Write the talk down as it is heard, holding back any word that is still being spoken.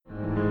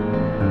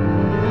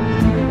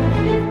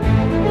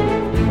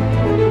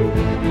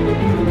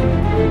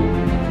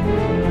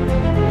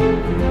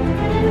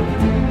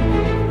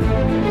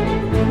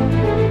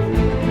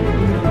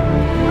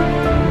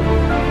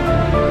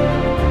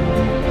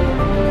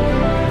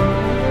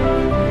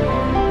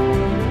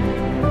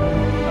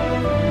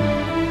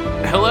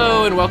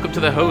welcome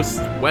to the host,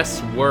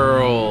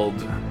 Westworld.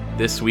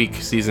 This week,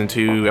 Season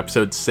 2,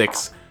 Episode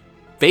 6,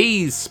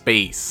 Phase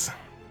Space.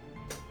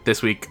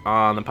 This week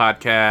on the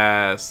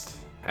podcast,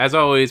 as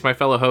always, my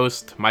fellow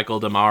host, Michael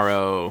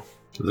Damaro.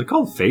 Is it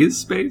called Phase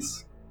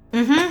Space?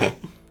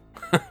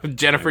 Mm-hmm.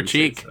 Jennifer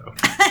Cheek. So.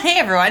 Hey,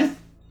 everyone.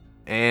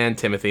 And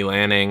Timothy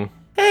Lanning.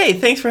 Hey,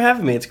 thanks for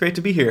having me. It's great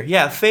to be here.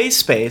 Yeah, phase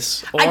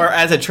space, or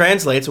as it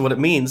translates and what it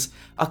means,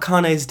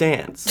 Akane's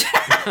dance.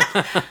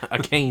 A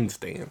Kane's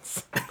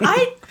dance.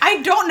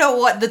 I don't know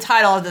what the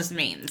title of this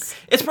means.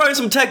 It's probably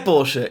some tech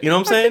bullshit, you know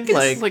what I'm saying?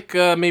 It's like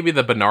maybe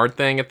the Bernard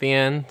thing at the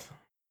end.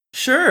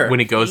 Sure. When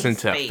he goes Phase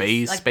into space.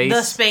 phase Like space.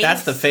 the space.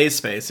 That's the phase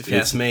space, if you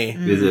ask me.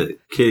 Is it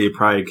Kitty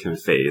Pryde can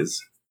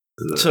phase?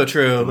 So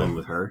true. One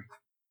with her.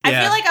 I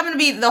Yeah. feel like I'm going to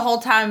be the whole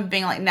time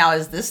being like, now,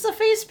 is this the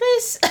phase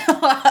space?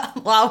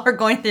 While we're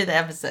going through the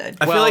episode.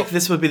 I Well- feel like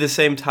this would be the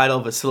same title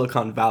of a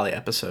Silicon Valley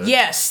episode.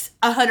 Yes,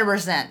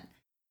 100%.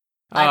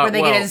 Like where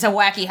they get into some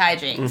wacky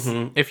hijinks.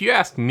 Mhm. If you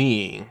ask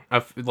me,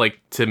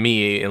 to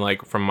me, and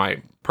like from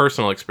my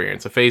personal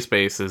experience, a phase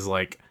space is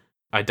like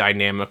a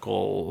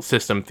dynamical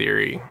system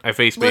theory. A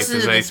phase space Listen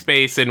is to a this.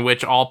 space in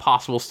which all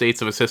possible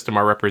states of a system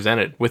are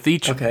represented, with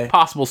each Okay.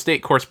 possible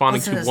state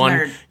corresponding Listen to to this one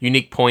nerd.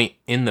 unique point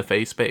in the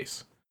phase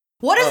space.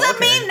 What does that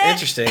Okay. mean, Nick?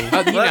 Interesting. you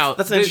Well, know,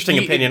 that's an interesting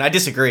the- opinion. I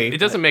disagree. It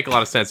doesn't make a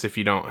lot of sense if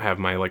you don't have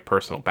my like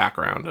personal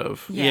background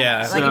of. Yeah.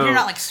 Like if So- you're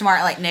not like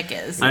smart like Nick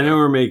is. I know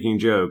we're making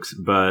jokes,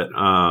 but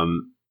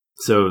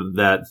so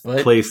that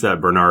What? place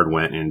that Bernard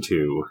went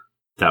into,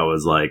 that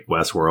was like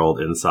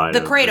Westworld inside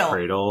The of cradle. the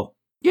cradle.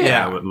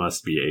 Yeah, It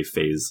must be a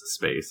phase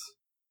space,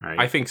 right?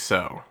 I think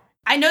so.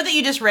 I know that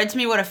you just read to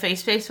me what a phase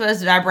space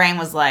was, and my brain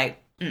was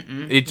like,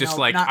 mm-mm. It just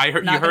No, like not- I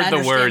heard you not gonna heard the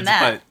understand words,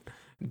 that.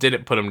 but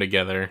didn't put them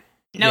together.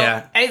 No,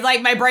 Yeah.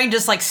 like my brain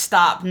just like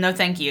stopped. No,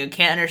 thank you.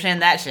 Can't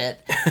understand that shit.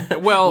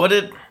 Well,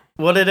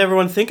 What did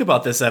everyone think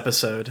about this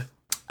episode?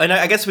 And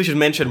I guess we should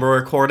mention we're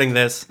recording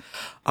this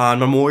on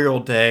Memorial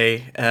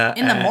Day.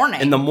 In the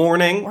morning. In the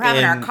morning. We're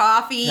having in- our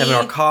coffee. having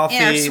our coffee.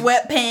 In our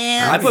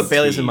sweatpants. I put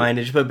Bailey's in Tea. mine.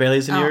 Did you put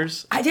Bailey's in Oh,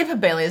 yours? I did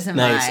put Bailey's in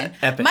Nice. mine.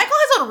 Epic. Michael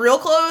has on real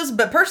clothes,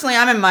 but personally,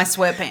 I'm in my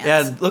sweatpants.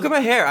 Yeah, look at my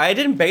hair. I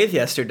didn't bathe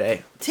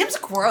yesterday. Tim's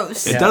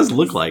gross. it does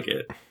look like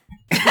it.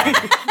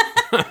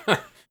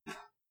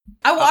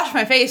 I washed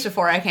my face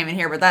before I came in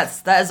here, but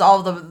that is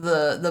all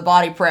the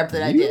body prep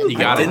that I did. You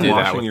gotta I've do been that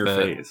washing with your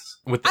the face.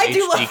 with the I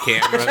do HD love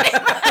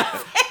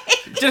camera.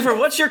 Jennifer,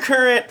 what's your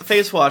current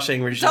face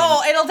washing regime?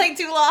 So it'll take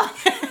too long.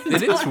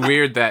 It is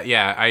weird that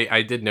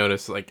I did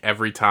notice like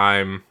every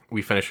time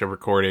we finish a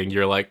recording,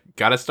 you're like,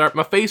 gotta start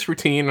my face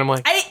routine. I'm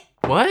like,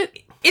 what?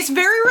 It's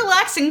very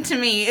relaxing to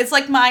me. It's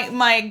like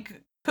my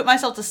put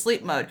myself to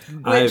sleep mode.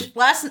 Which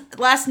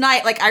last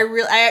night, like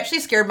I actually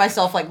scared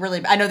myself like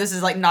really. I know this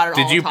is like not at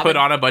all. Did you topic. put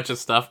on a bunch of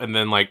stuff and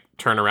then like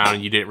turn around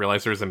and you didn't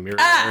realize there was a mirror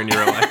there and you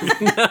were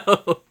like,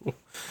 no,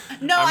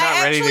 No, I'm not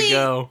I ready actually to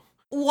go.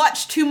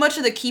 watched too much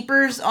of The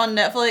Keepers on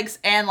Netflix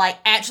and like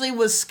actually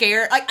was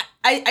scared. Like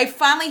I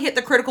finally hit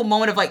the critical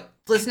moment of like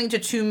listening to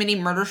too many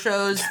murder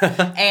shows,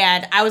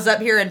 and I was up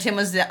here and Tim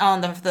was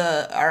on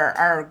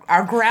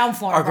our ground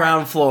floor. Our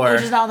ground floor.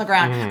 Which is not on the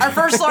ground. Our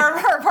first floor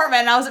of our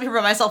apartment, and I was up here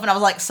by myself, and I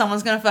was like,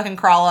 someone's gonna fucking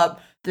crawl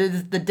up the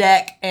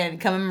deck and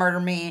come and murder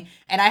me.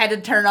 And I had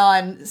to turn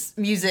on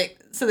music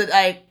so that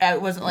I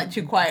wasn't like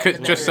too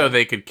quiet. Just so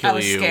they could I kill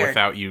was you scared.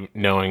 without you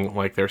knowing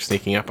like they're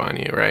sneaking up on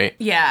you, right?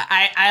 Yeah,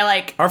 I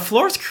like. Our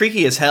floor's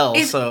creaky as hell,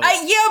 It's, so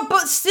yeah,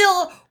 but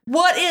still,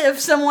 what if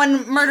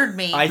someone murdered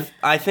me?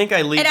 I think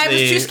I leave and I was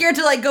too scared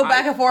to like go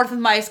back and forth with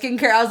my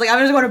skincare. I was like, I'm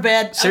just going to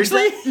bed.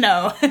 Seriously?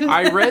 No.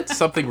 I read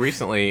something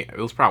recently. It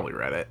was probably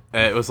Reddit.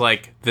 It was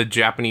like the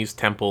Japanese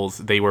temples.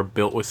 They were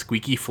built with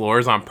squeaky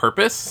floors on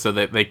purpose so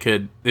that they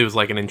could. It was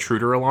like an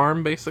intruder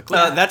alarm, basically.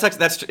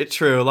 that's it's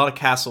true. A lot of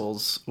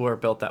castles were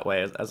built that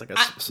way as like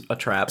a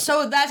trap.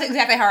 So that's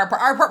exactly how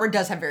our apartment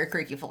does have very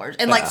creaky floors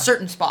in like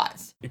certain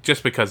spots.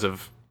 Just because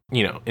of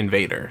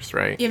invaders,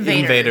 right?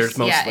 Invaders,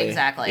 Yeah, mostly.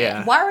 exactly.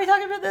 Yeah. Why are we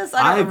talking about this? I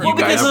I've don't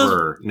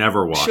remember. because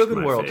never washed Shogun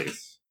my World.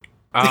 face.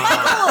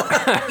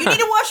 Michael, you need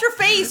to wash your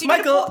face. You need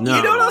to Michael, No.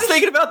 you know what I was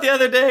thinking about the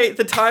other day?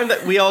 The time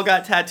that we all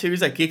got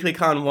tattoos at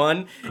GeeklyCon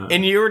 1,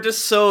 and you were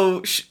just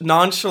so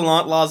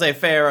nonchalant,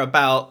 laissez-faire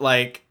about,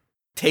 like,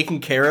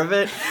 taking care of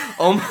it.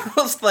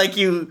 Almost like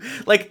you,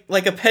 like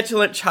a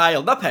petulant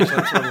child. Not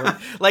petulant, children.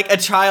 Like a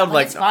child, Well,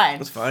 like, it's fine.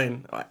 It's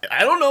fine.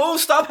 I don't know,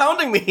 stop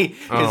hounding me.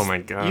 'Cause Oh my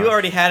God. You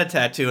already had a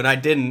tattoo, and I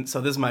didn't,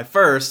 so this is my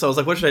first. So I was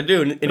like, what should I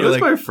do? And It you're was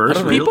like, my first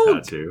I don't real People-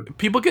 tattoo.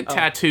 People get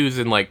tattoos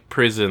in like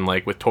prison,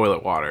 like with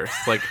toilet water.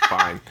 It's like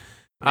fine.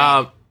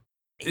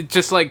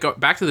 Just like go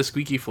back to the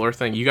squeaky floor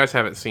thing. You guys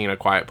haven't seen A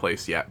Quiet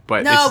Place yet,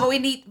 but No, but we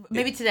need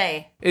maybe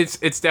today. it's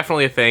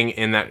definitely a thing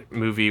in that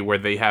movie where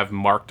they have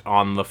marked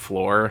on the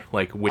floor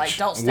like don't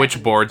step in which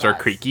these boards are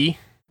spots. creaky,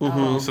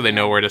 Mhm. so they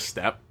know where to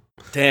step.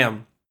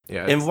 Damn.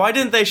 Yeah, And why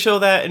didn't they show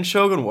that in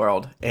Shogun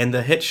World and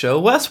the hit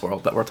show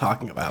Westworld that we're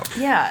talking about?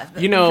 Yeah.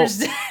 You know-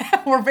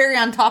 we're very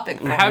on topic.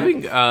 for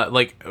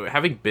it.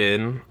 having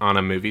been on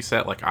a movie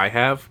set like I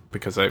have,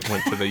 because I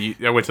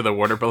went to the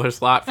Warner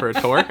Brothers lot for a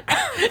tour.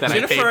 That I paid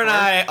Jennifer for. and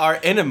I are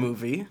in a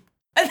movie.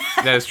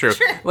 That is true.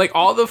 Like,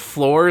 all the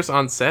floors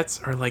on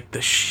sets are like the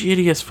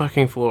shittiest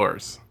fucking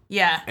floors.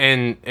 Yeah.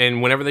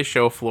 And whenever they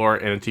show a floor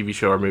in a TV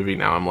show or movie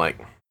now, I'm like,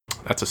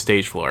 that's a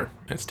stage floor.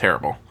 It's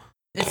terrible.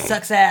 It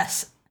sucks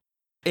ass.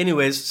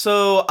 Anyways,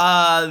 so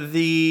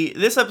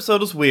this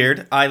episode was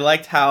weird. I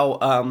liked how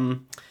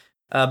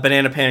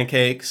banana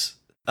pancakes,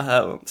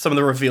 some of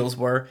the reveals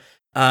were.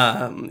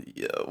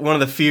 One of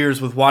the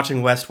fears with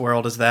watching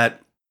Westworld is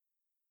that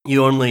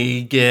you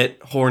only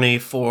get horny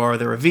for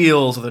the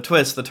reveals or the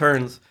twists, the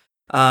turns.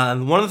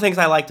 One of the things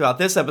I liked about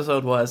this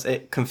episode was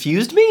it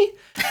confused me.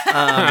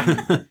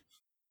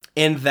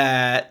 In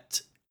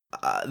that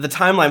the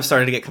timeline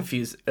started to get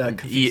confusing.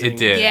 It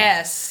did.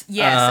 Yes,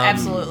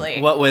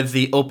 absolutely. What with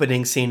the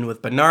opening scene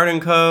with Bernard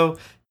and Co.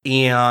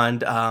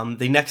 and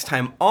the Next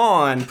Time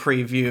On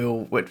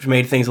preview, which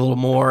made things a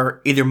little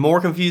either more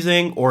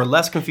confusing or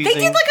less confusing. They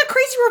did like a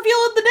crazy reveal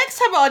at the Next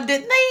Time On,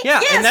 didn't they? Yeah,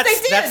 yes, and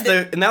they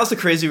did. And that was the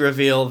crazy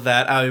reveal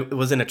that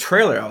was in a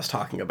trailer I was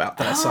talking about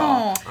that I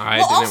saw. I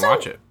didn't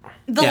watch it.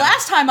 The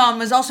last time on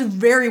was also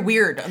very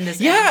weird on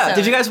this episode.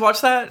 Did you guys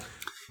watch that?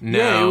 No.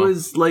 Yeah, it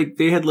was like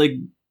they had like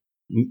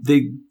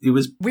it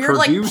was weird, produced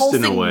like, in a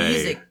pulsing way.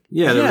 music.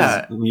 Yeah,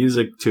 there was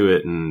music to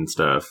it and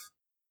stuff.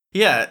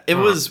 Yeah, it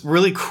was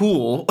really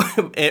cool,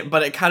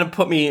 but it kind of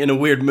put me in a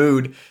weird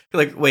mood.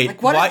 Like,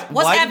 wait,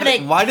 what's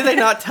happening? Why did they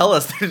not tell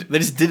us? They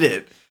just did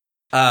it.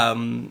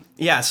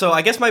 So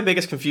I guess my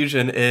biggest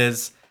confusion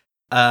is,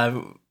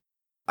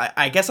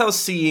 I guess I was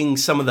seeing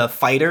some of the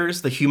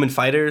fighters, the human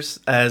fighters,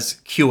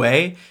 as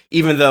QA,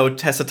 even though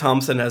Tessa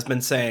Thompson has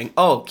been saying,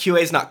 "Oh,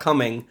 QA's not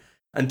coming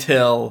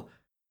until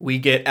we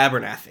get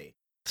Abernathy."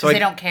 So they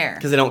don't care.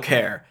 Because they don't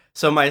care.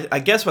 So I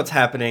guess what's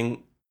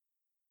happening.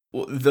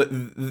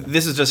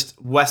 This is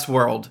just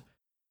Westworld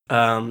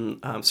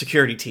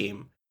security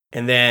team,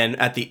 and then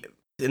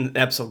in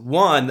episode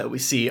 1 that we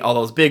see all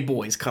those big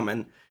boys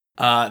coming.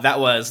 That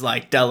was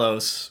like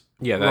Delos.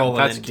 Yeah,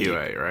 that's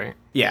QA, right?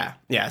 Yeah.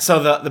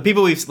 So the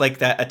people we've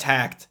that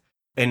attacked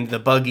and the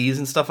buggies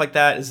and stuff like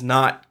that is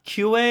not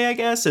QA, I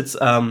guess. It's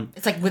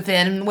like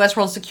within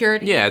Westworld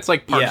security. Yeah, it's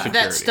like park security.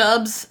 That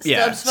Stubbs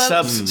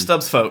folks.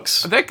 Stubbs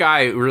folks. That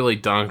guy really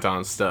dunked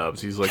on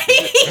Stubbs. He's like,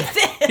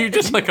 you're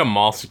just like a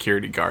mall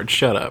security guard.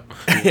 Shut up.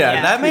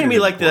 Yeah, that made me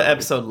like the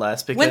episode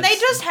less because when they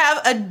just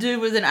have a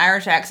dude with an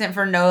Irish accent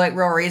for no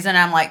real reason,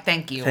 I'm like,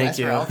 thank you,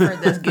 Westworld, for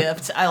this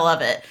gift. I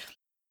love it.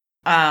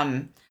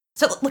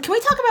 So can we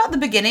talk about the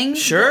beginning?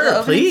 Sure, the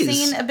opening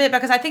please. scene a bit,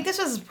 because I think this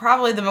was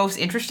probably the most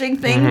interesting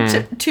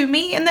thing to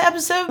me in the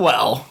episode.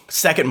 Well,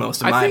 second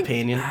most in my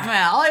opinion.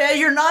 Well,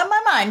 you're not in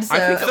my mind. So. I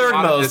think third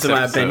most in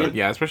my opinion.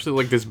 Yeah, especially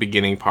like this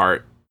beginning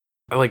part,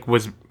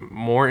 was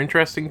more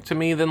interesting to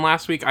me than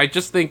last week. I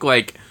just think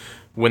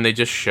when they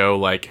just show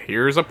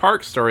here's a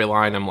park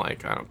storyline, I'm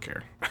like, I don't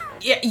care.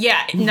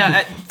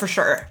 No, for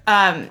sure.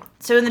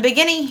 So in the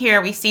beginning here,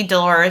 we see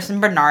Dolores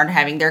and Bernard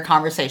having their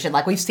conversation.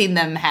 We've seen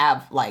them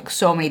have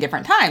so many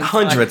different times,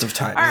 hundreds of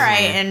times. All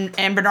right,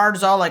 and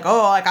Bernard's all like,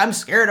 "Oh, I'm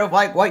scared of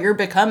what you're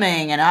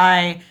becoming,"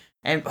 and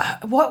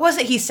what was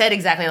it he said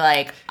exactly?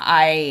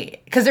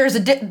 Because there's a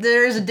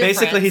difference.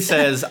 Basically, he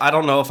says, "I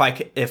don't know if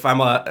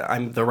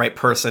I'm the right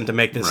person to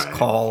make this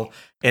call."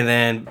 And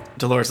then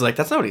Dolores is like,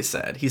 "That's not what he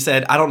said. He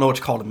said, I don't know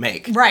which call to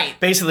make." Right.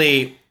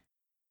 Basically,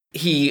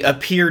 he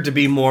appeared to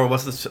be more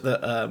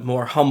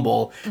more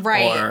humble,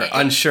 or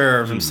unsure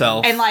of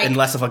himself, and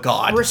less of a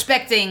god,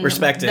 respecting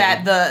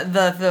that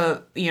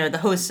the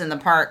hosts in the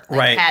park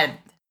had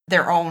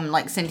their own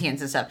sentience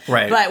and stuff.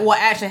 Right. But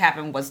what actually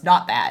happened was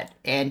not that,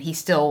 and he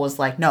still was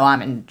like, "No,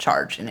 I'm in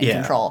charge and in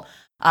control."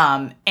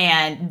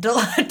 And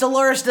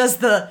Dolores does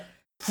the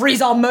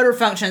freeze all motor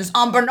functions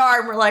on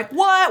Bernard. And we're like,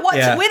 "What?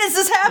 When is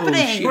this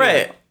happening?"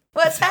 Right.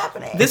 What's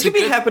happening? This could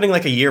be happening a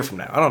year from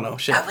now. I don't know.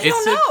 Shit. We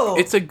don't know.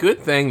 It's a good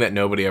thing that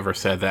nobody ever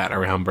said that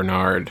around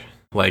Bernard,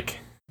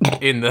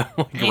 in the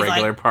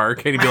regular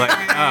park. And he'd be like,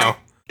 "Oh,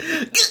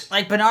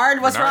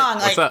 Bernard, what's wrong?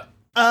 What's up?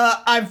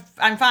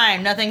 I'm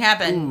fine. Nothing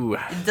happened. Ooh.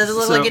 It doesn't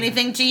look like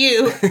anything to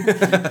you."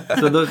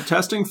 So the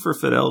testing for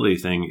fidelity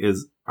thing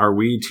is: are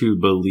we to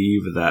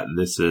believe that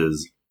this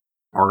is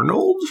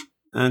Arnold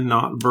and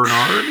not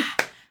Bernard?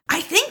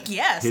 I think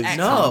yes. His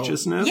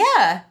consciousness?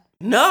 Yeah.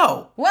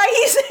 No. Why do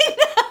you say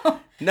no?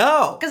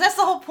 No. Because that's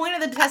the whole point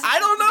of the test. I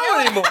don't know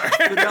anymore.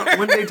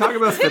 When they talk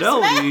about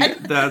fidelity,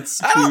 that's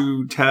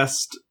to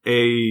test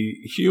a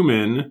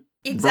human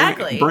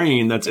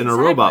brain that's in a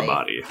robot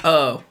body.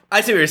 Oh,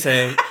 I see what you're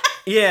saying.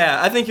 Yeah,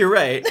 I think you're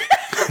right.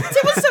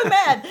 Tim was so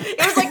mad. It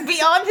was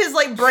beyond his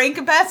brain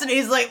capacity.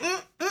 He's like,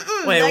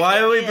 wait, why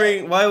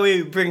are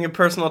we bringing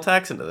personal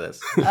attacks into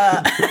this?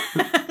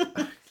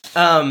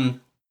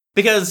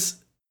 Because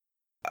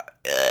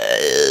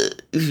the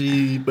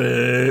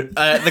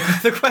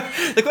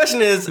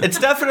question is, it's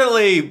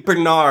definitely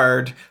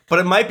Bernard, but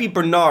it might be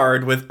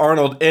Bernard with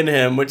Arnold in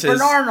him, which is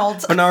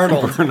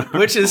Bernard,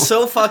 which is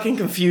so fucking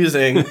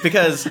confusing.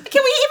 Because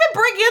can we even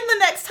bring in the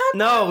Next Time?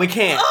 No, we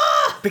can't.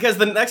 Because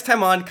the Next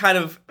Time On kind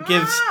of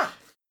gives.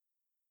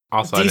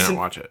 Also, I didn't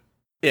watch it.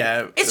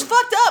 Yeah. It's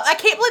fucked up. I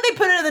can't believe they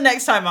put it in the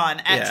next time on.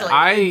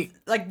 Actually,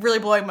 It's, really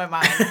blowing my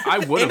mind. I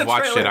would In have the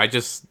watched it. trailer. I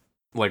just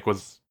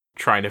was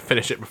trying to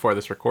finish it before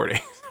this recording.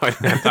 So I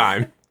didn't have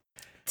time.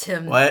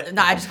 Tim. What?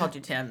 No, I just called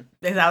you Tim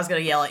because I was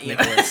gonna yell at you.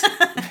 Nicholas.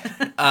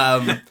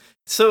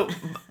 So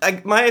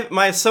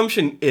my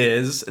assumption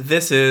is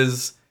this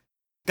is,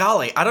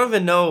 golly, I don't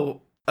even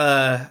know.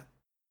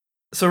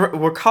 So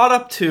we're caught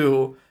up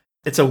to,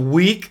 it's a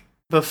week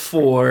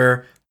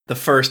before the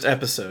first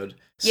episode.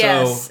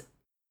 Yes. So,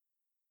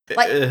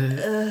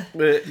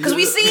 Because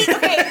we see, because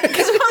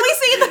what we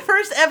see in the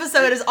first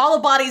episode is all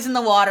the bodies in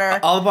the water.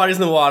 all the bodies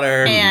in the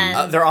water.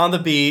 And they're on the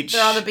beach.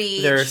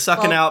 They're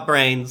sucking out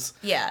brains.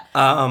 Yeah.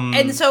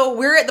 And so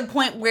we're at the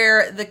point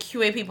where the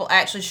QA people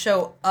actually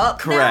show up.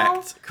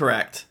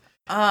 correct.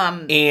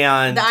 And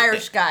the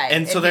Irish guy.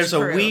 And so and there's his a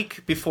crew.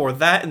 week before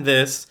that and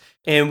this,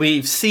 and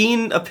we've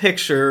seen a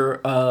picture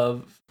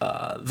of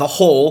the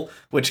hole,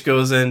 which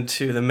goes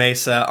into the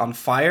mesa on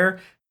fire,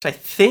 which I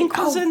think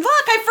was in. Fuck,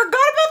 I forgot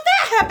about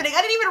that happening.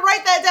 I didn't even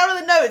write that down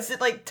in the notes.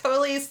 It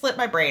totally slipped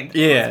my brain.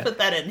 Yeah. Let's put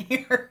that in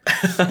here.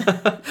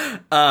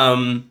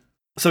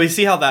 So we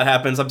see how that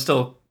happens. I'm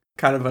still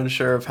kind of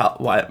unsure of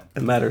why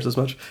it matters as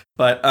much.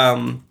 But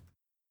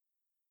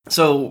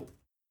so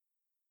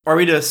are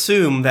we to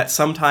assume that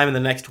sometime in the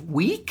next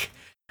week,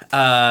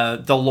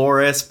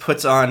 Dolores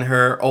puts on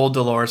her old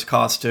Dolores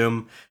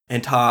costume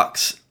and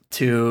talks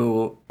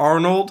to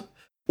Arnold?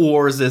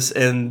 Or is this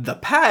in the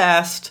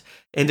past?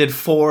 And did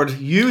Ford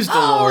use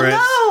Dolores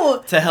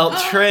to help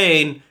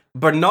train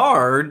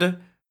Bernard?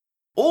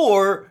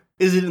 Or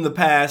is it in the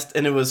past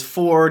and it was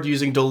Ford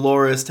using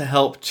Dolores to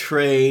help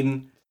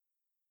train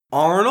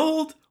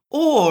Arnold?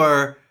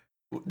 Or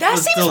That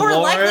was seems more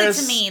likely to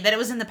Dolores- me that it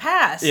was in the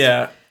past.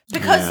 Yeah.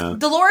 Because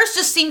Dolores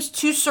just seems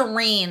too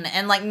serene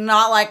and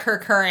not like her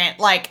current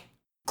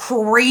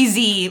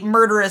crazy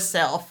murderous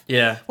self.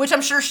 Yeah. Which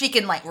I'm sure she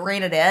can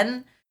rein it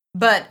in.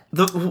 But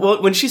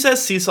When she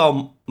says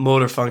seesaw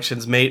motor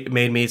functions made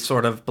me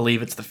sort of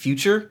believe it's the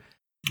future.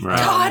 Right.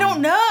 I don't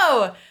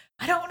know.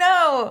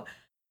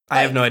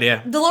 I have no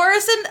idea.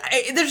 Dolores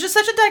and there's just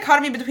such a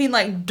dichotomy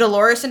between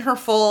Dolores in her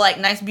full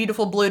nice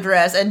beautiful blue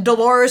dress and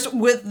Dolores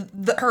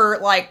with her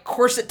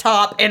corset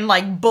top and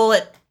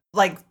bullet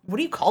what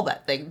do you call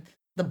that thing?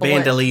 The bullet,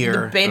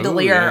 Bandolier. The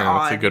bandolier Ooh, yeah,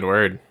 on. that's a good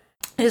word.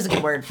 It is a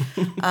good word.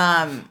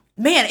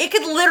 Man, it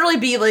could literally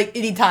be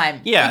any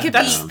time. Yeah, it could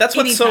that's be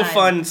what's so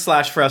anytime.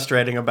 fun /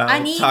 frustrating about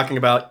talking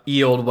about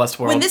ye old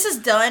Westworld. When this is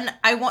done,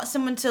 I want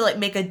someone to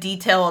make a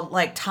detailed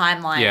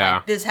timeline.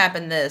 Yeah. This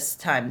happened this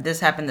time. This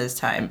happened this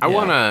time. I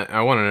want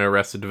an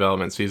Arrested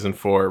Development season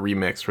 4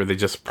 remix where they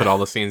just put all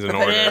the scenes in Put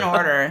order. it in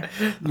order.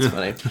 That's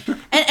funny.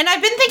 And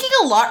I've been thinking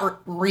a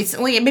lot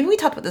recently, and maybe we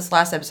talked about this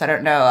last episode, I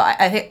don't know.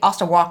 I think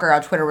Austin Walker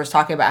on Twitter was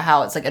talking about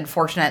how it's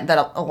unfortunate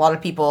that a lot of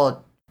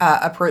people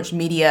approach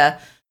media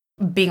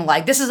being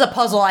this is a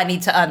puzzle I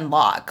need to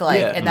unlock.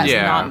 And that's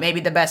not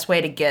maybe the best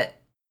way to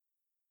get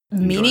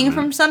meaning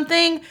from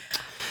something.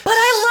 But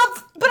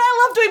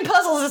I love doing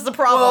puzzles is the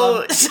problem.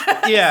 Well, so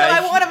yeah,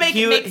 I want to make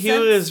it make sense. He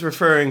was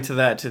referring to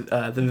that to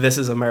the This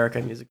Is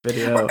America music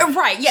video.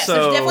 Right, yes.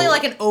 So- There's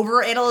definitely an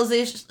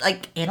over-analyzation.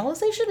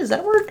 Analyzation? Is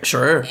that a word?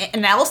 Sure.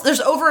 Analysis.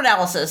 There's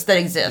over-analysis that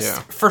exists,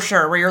 Yeah. for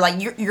sure, where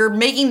you're you're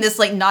making this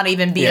not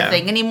even be a Yeah.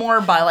 thing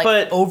anymore by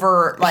But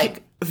over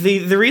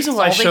The reason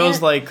why solving shows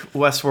it? like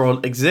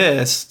Westworld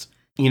exist,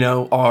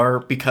 are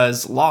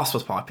because Lost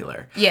was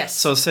popular. Yes.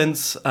 So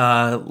since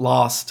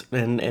Lost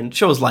and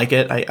shows like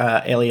it,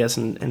 Alias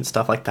and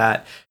stuff like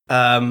that,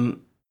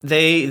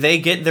 they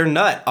get their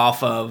nut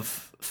off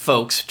of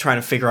folks trying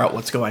to figure out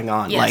what's going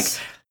on. Yes.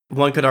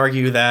 One could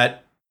argue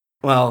that,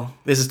 well,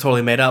 this is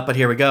totally made up, but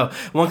here we go.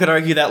 One could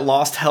argue that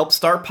Lost helped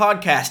start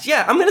podcast.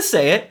 Yeah, I'm gonna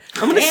say it.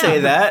 I'm gonna say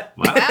that.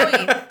 Wow.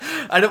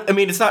 I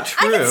mean, it's not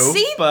true,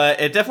 see- but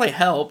it definitely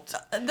helped.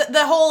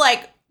 the whole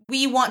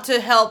we want to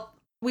help.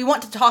 We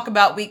want to talk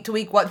about week to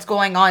week what's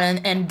going on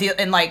and deal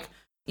and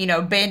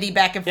bandy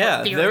back and forth.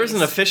 Yeah, theories. there was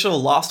an official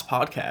Lost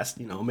podcast,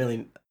 a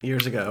million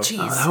years ago.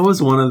 Jeez. That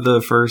was one of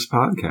the first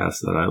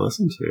podcasts that I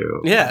listened to.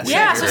 Yeah,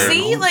 Yeah, so sure.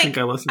 see, I don't think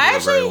I listened to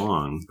it very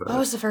long. But What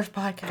was the first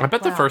podcast? I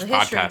bet the Wow, first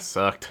history. podcast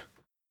sucked.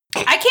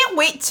 I can't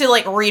wait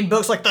to read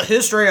books like the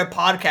history of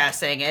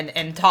podcasting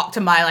and talk to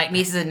my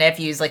nieces and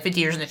nephews 50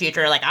 years in the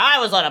future. I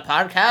was on a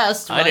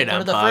podcast. I did one a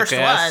of the podcast, first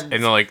ones.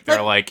 and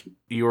they're like,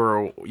 you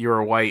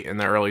were white in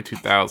the early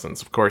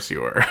 2000s. Of course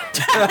you were.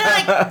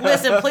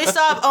 Listen, please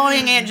stop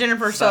owning Aunt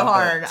Jennifer so Stop it.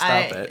 hard.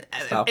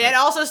 Stop it. And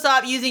also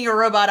stop using your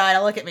robot eye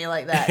to look at me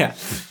like that. Yeah.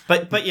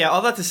 But yeah,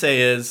 all that to say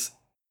is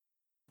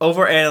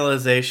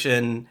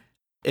overanalyzation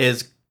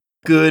is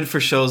good for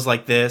shows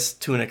like this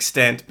to an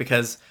extent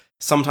because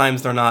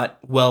sometimes they're not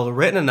well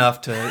written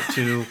enough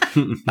to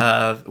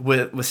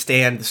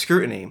withstand the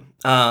scrutiny.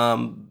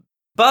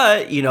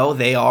 But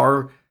they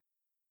are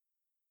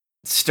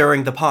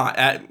stirring the pot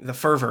at the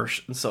fervor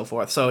and so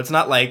forth. So it's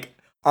not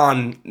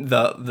on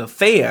the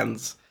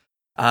fans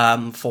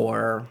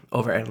for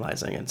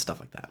overanalyzing and stuff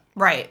like that.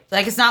 Right.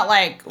 It's not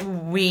like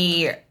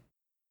we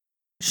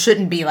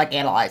shouldn't be like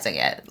analyzing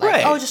it. Like,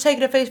 Right. oh, just take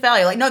it at face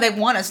value. Like, no, they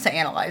want us to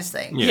analyze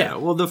things. Yeah,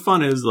 well, the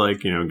fun is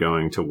like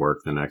going to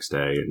work the next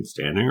day and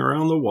standing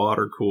around the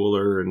water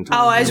cooler and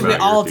talking as we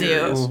about all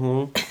your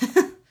do.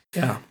 theories.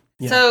 Yeah.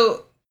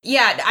 So,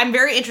 yeah, I'm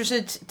very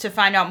interested to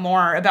find out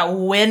more about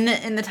when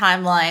in the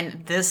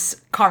timeline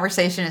this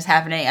conversation is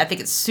happening. I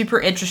think it's super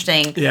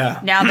interesting. Yeah.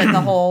 Now that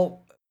the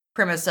whole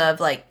premise of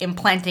like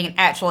implanting an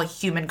actual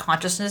human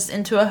consciousness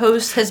into a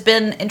host has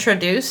been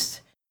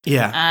introduced.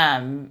 Yeah.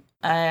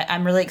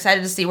 I'm really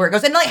excited to see where it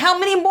goes, and like how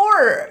many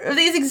more of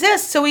these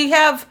exist. So we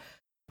have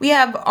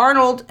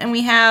Arnold and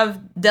we have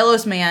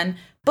Delos Man,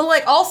 but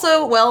like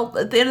also, well,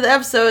 at the end of the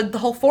episode, the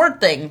whole Ford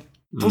thing.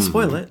 Don't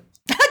spoil it.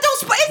 Don't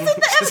spoil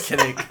it. Just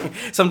kidding.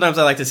 Sometimes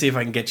I like to see if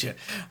I can get you.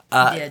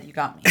 Yeah, you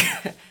got me.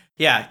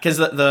 Yeah, because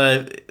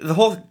the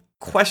whole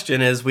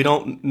question is we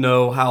don't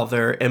know how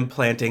they're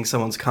implanting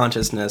someone's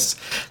consciousness.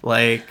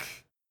 Like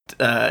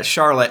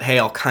Charlotte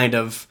Hale kind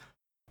of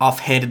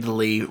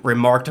offhandedly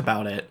remarked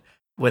about it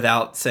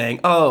without saying,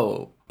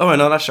 oh no,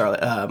 not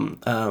Charlotte.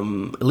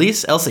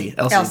 Elsie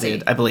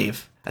did, I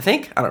believe. I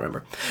think, I don't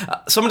remember.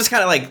 Someone just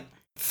kind of like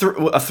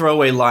a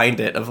throwaway lined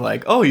it of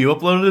like, oh, you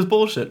uploaded this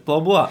bullshit, blah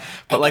blah.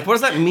 But like, what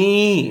does that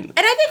mean? And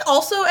I think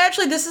also,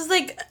 actually, this is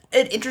like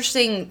an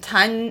interesting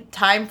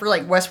time for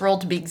like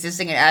Westworld to be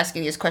existing and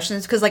asking these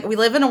questions, because like we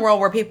live in a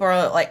world where people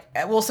are like,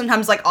 well,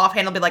 sometimes like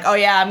offhand will be like, oh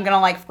yeah, I'm gonna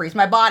like freeze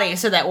my body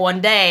so that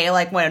one day,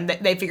 like when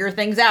they figure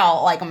things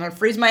out, like I'm gonna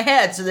freeze my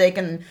head so they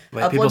can.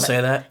 Wait, people say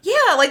that? Yeah,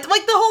 like the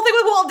whole thing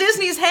with Walt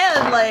Disney's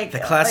head, like The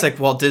classic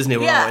Walt Disney.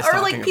 We're always or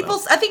talking like people.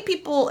 about. I think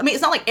people. I mean,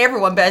 it's not like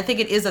everyone, but I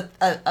think it is a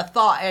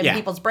thought in Yeah.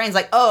 people's brains.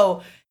 Like,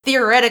 oh,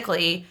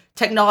 theoretically,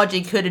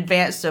 technology could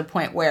advance to a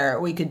point where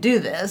we could do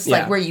this, Yeah,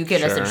 like where you could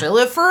sure. essentially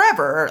live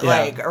forever, Yeah.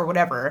 like or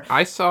whatever.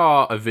 I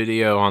saw a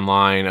video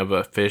online of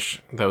a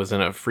fish that was in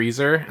a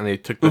freezer, and they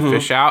took the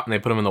fish out and they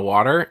put him in the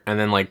water, and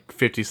then like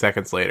 50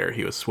 seconds later,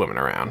 he was swimming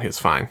around. He was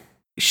fine.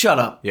 Shut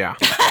up. Yeah,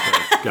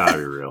 Gotta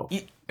be real.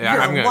 yeah.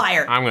 You're I'm a gonna,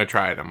 liar. I'm gonna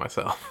try it on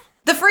myself.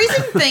 The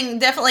freezing thing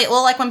definitely.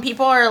 Well, like when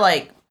people are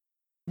like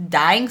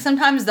dying,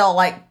 sometimes they'll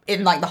like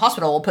in like the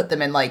hospital will put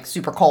them in like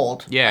super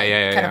cold.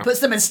 Yeah. Kind of puts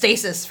them in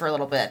stasis for a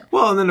little bit.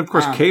 Well, and then of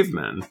course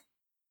cavemen.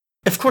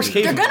 Of course,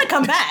 They're cavemen. gonna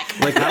come back.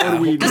 Like how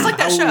would we Just like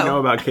that how would show. we know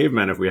about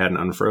cavemen if we hadn't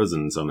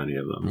unfrozen so many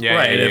of them? Yeah,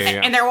 Right, yeah, if- yeah,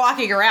 yeah. And they're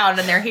walking around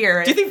and they're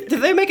here. Do you think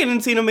did they make an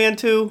Encino Man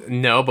 2?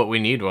 No, but we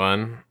need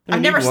one.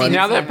 I've never seen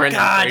Now it that before. Brendan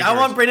God, I Fraser's-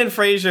 want Brendan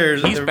Fraser.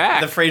 He's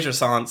back. The Fraser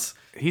sans.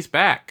 He's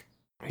back.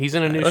 He's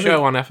in a new I show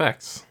think- on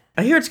FX.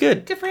 I hear it's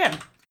good. Good for him.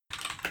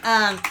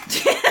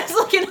 Just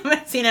looking at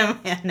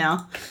Encino Man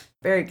now.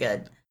 Very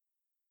good.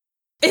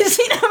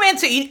 Encino Man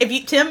 2,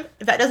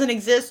 if that doesn't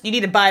exist, you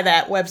need to buy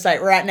that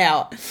website right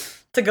now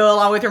to go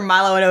along with your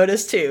Milo and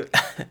Otis too.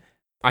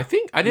 I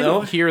think I didn't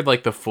No? hear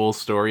like the full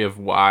story of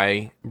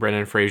why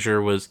Brendan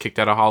Fraser was kicked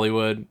out of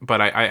Hollywood,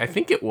 but I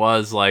think it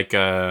was like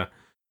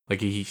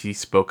he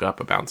spoke up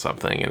about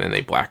something and then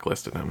they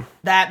blacklisted him.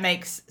 That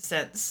makes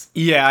sense.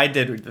 Yeah, I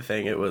did read the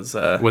thing. It was.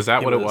 Was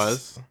that what it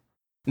was?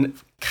 Sort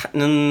I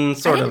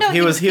didn't of. know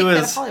He was. kicked out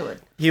of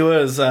Hollywood. He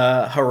was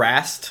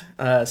harassed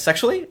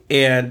sexually,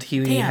 and he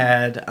Damn.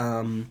 had.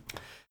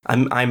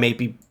 I may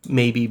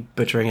be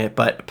butchering it,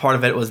 but part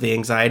of it was the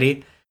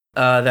anxiety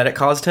that it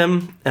caused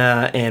him,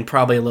 and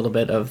probably a little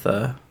bit of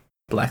the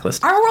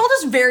blacklist. Our world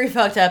is very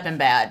fucked up and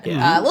bad.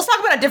 Let's talk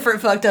about a different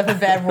fucked up and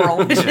bad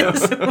world, which is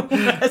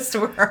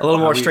Westworld. A little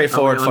more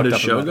straightforward. Are we fucked onto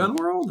up Shogun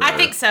World? I or-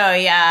 think so,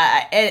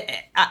 yeah.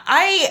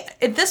 I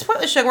at this point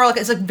with Shogun World,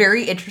 it's like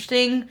very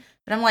interesting,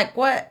 but I'm like,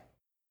 what?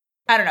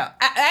 I don't know.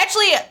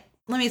 Actually,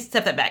 let me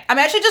step that back. I'm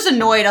actually just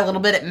annoyed a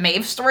little bit at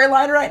Maeve's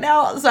storyline right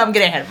now, so I'm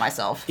getting ahead of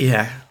myself.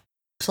 Yeah.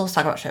 So let's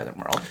talk about Shogun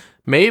World.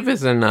 Maeve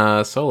is in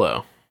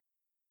Solo.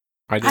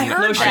 I heard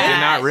I did that.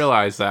 not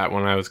realize that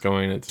when I was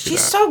going to do She's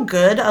that. so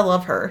good. I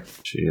love her.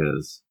 She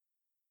is.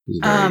 She's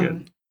very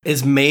good.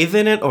 Is Maeve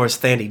in it or is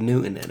Thandie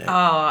Newton in it? Oh,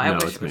 I No,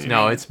 wish it's it was me.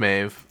 No, it's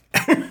Maeve.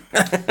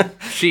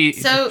 she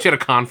So- had a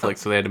conflict,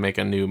 so they had to make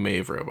a new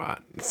Maeve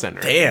robot. Send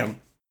her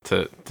Damn.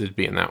 to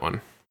be in that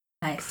one.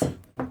 nice.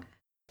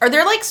 Are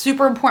there like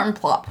super important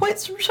plot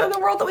points from Shogun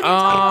World that we need to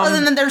talk about?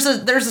 And then there's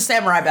a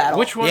samurai battle.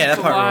 Which one's Yeah,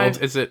 that part alive?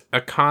 ruled. Is it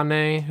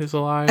Akane who's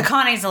alive?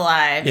 Akane's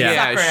alive.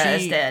 Yeah. Sakura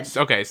is dead.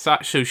 Okay,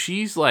 so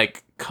she's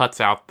like cuts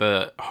out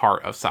the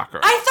heart of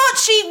Sakura. I thought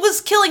she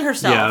was killing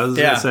herself. Yeah, I was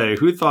Yeah. gonna say,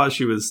 who thought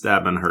she was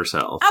stabbing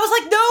herself? I was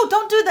like, no,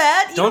 don't do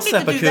that. You Don't don't need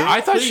to do seppuku. that. I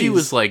thought she Please.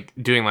 was like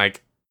doing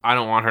like I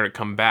don't want her to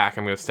come back.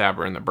 I'm gonna stab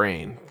her in the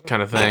brain,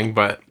 kind of thing.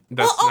 But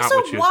that's well, not also,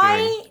 what she was doing.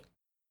 why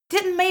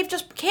didn't Maeve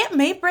can't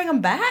Maeve bring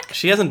him back?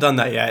 She hasn't done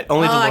that yet.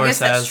 Only Oh, I Dolores guess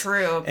that's has.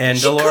 true. And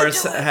She could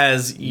Dolores do it.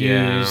 has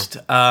Yeah. used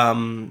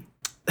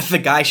the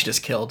guy she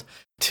just killed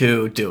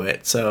to do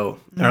it. So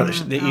you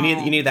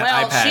need that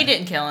well, iPad. she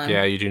didn't kill him.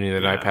 Yeah, you do need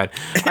that iPad.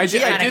 I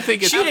do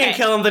think it's She didn't Okay.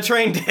 kill him. The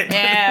train did.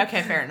 Yeah,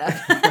 okay, fair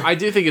enough. I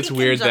do think it's He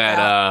weird comes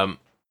up that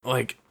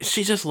like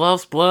she just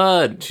loves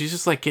blood. She's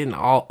just like getting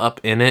all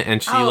up in it,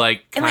 and she Oh,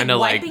 like and, like, kind of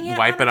like wiping it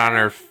wipe on it on her?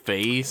 her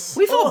face.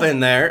 We've all Oh. been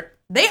there.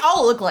 They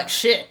all look like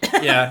shit.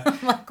 Yeah.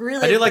 Like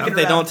really. I do like fucking that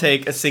they rough. don't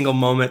take a single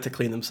moment to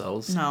clean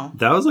themselves. No.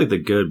 That was like the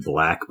good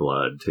black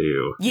blood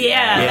too.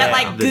 Yeah, Yeah. that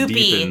like The deep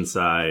goopy.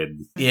 inside.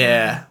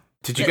 Yeah.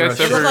 Did you It guys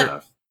looked ever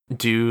like-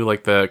 do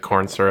like the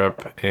corn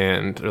syrup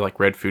and or like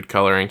red food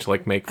coloring to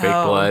like make fake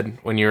Oh. blood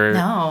when you were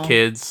No.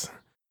 kids?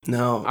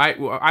 No. I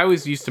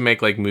always used to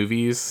make like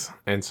movies,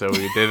 and so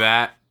we did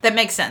that. That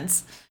makes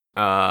sense.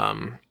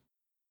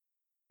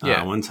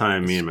 Yeah. One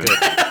time, me and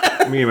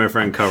my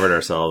friend covered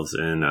ourselves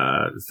in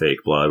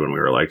fake blood when we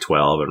were like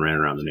 12 and ran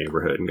around the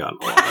neighborhood and got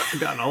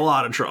in a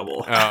lot of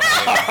trouble.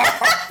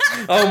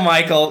 Oh,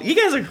 Michael, you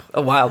guys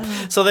are wild.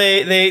 So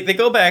they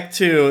go back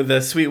to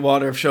the sweet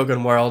water of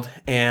Shogun World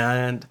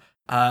and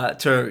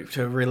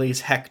to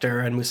release Hector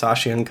and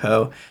Musashi and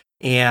Co.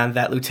 And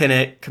that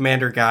lieutenant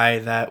commander guy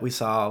that we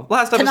saw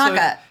last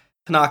episode,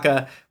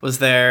 Tanaka, was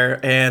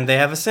there, and they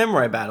have a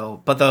samurai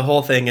battle. But the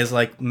whole thing is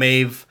like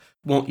Maeve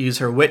won't use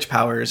her witch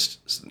powers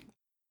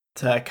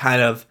to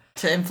kind of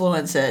To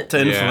influence it.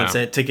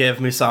 to give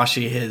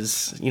Musashi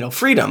his,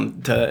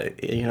 freedom to,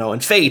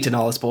 and fate and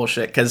all this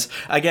bullshit. Because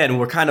again,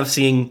 we're kind of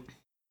seeing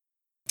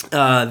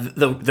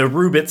the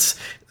Rubits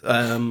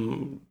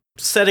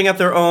setting up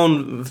their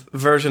own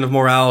version of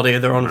morality,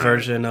 their own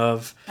version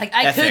of Like,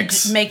 I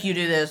ethics. could make you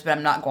do this, but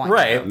I'm not going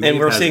Right, to. and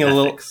we're Has seeing a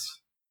little ethics.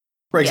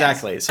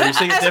 exactly. So you're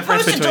seeing a As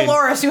difference opposed between to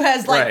Dolores, who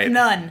has, like, Right.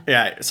 none.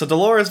 yeah. So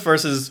Dolores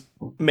versus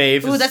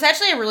Maeve. Ooh, is- that's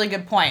actually a really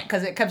good point,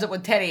 because it comes up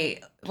with Teddy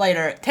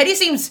later. Teddy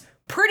seems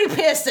pretty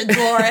pissed at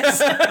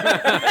Dolores.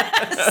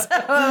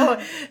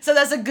 so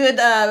that's a good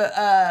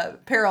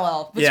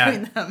parallel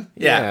between them.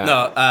 yeah. Yeah.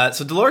 No.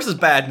 So Dolores is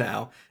bad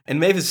now, and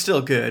Maeve is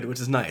still good, which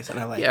is nice, and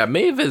I like. Yeah,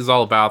 Maeve is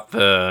all about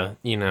the,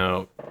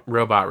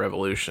 robot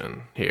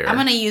revolution here. I'm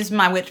going to use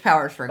my witch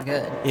powers for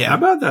good. How Yeah.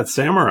 about that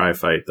samurai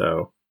fight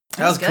though?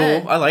 That was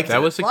good. cool. I liked that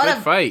it. was a lot good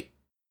of- fight.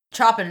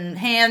 Chopping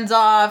hands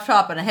off,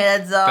 chopping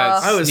heads That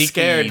off. I was sneaky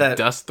scared that-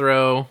 dust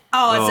throw.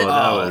 Oh, it's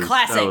that a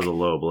classic. was a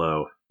low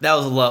blow. That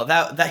was low.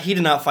 That he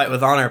did not fight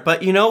with honor.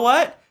 But you know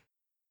what?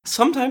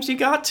 Sometimes you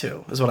got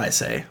to, is what I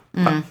say.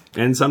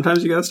 And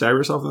sometimes you gotta stab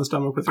yourself in the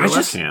stomach with your I left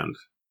just- hand.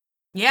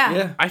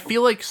 Yeah. I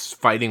feel like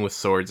fighting with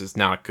swords is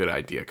not a good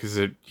idea because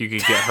you could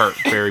get hurt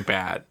very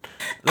bad.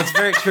 That's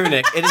very true,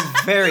 Nick. It is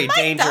very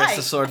dangerous die.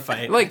 to sword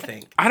fight, Like, I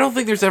think. I don't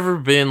think there's ever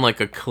been like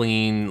a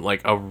clean,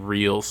 like a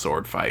real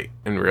sword fight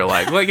in real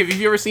life. Like, have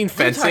you ever seen What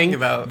are you fencing? talking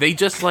about? They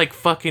just like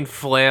fucking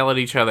flail at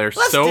each other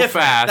That's so different.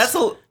 fast, That's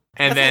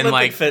and that's then Olympic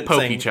like fencing.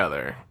 poke each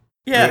other.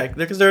 Yeah,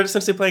 because they're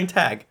essentially playing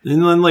tag.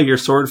 And then like you're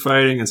sword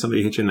fighting and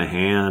somebody hits you in the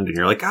hand and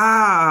you're like, Oh,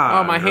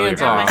 my and you're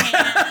hand's like,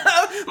 off.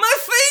 My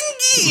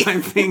fingy! My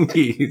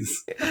fingies.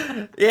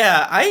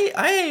 Yeah,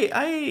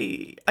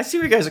 I see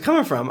where you guys are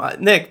coming from.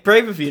 Nick,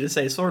 brave of you to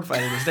say sword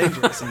fighting is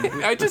dangerous.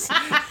 I just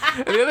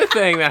the other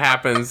thing that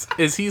happens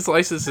is he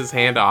slices his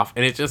hand off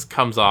and it just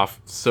comes off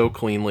so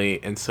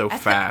cleanly and so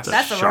fast.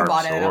 That's a Sharp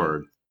robot in him.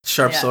 sword.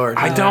 Sharp Yeah. sword.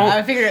 I don't-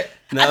 I figured it.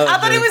 No, I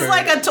thought it was very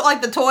like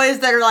like the toys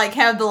that are like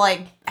have the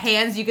like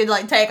hands you could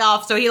like take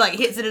off, so he like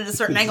hits it at a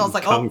certain angle. It's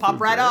like, Kung oh, pop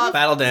Fu right Panda. off.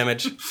 Battle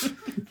damage.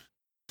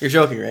 You're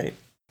joking, right?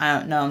 I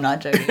don't know. I'm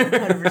not joking.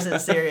 100%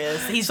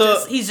 serious. He's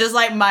So- just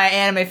like my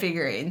anime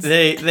figurines.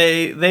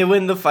 They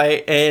win the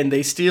fight and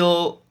they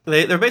steal.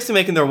 They're basically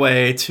making their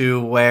way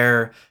to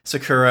where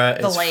Sakura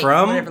The is lake,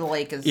 from. whatever the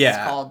lake is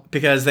Yeah, called.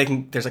 because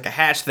there's like a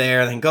hatch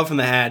there. They can go from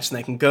the hatch and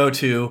they can go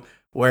to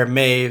where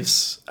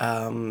Maeve's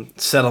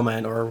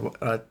settlement or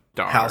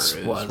Daughter house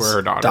is was. where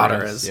her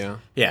daughter is, yeah.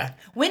 Yeah.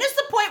 When is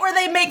the point where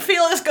they make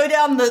Felix go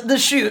down the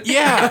chute?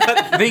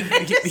 Yeah,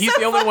 he's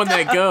the only one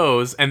that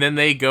goes, and then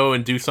they go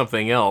and do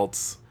something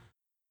else.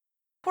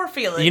 Poor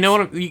Felix. You know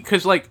what?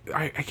 Because like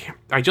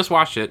I just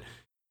watched it.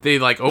 They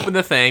like open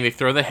the thing, they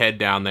throw the head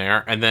down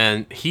there, and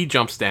then he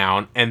jumps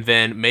down, and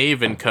then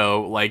Maeve and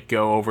Co. like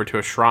go over to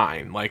a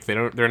shrine. Like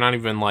they're not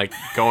even like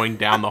going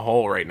down the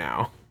hole right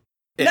now.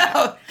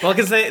 No. Well,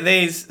 because they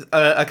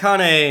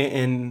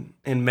Akane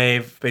and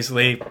Maeve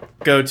basically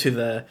go to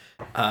the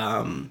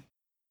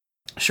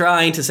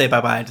shrine to say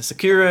bye bye to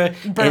Sakura,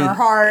 Burn her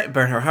heart.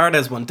 burn her heart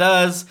as one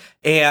does,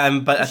 but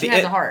at She the has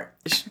end, a heart.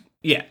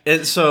 yeah.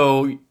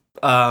 So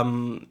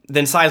then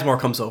Sizemore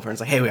comes over and it's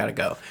like, hey, we gotta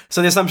go.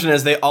 So the assumption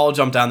is they all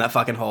jump down that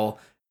fucking hole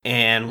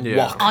and Yeah.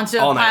 walk Onto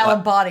a all night pile long.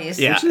 of bodies.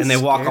 Yeah, Which is and they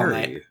walk all scary.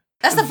 night.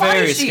 That's the body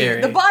Very shoot.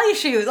 scary. The body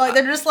shoot. Like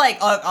they're just like,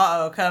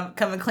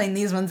 come and clean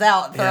these ones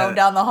out, throw Yeah. them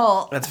down the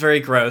hole. That's very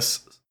gross.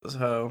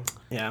 So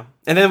yeah,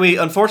 and then we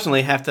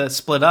unfortunately have to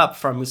split up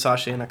from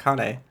Musashi and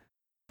Akane.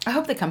 I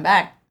hope they come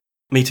back.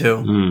 Me too.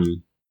 Hmm.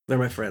 They're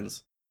my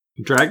friends.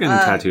 Dragon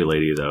tattoo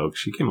lady though,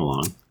 she came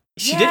along.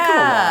 She did come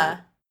along.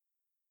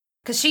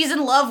 Cause she's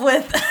in love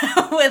with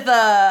with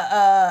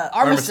Armistice.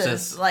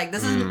 Armistice. Like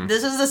this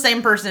is the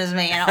same person as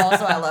me, and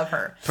also I love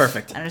her.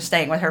 Perfect. I'm just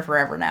staying with her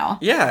forever now.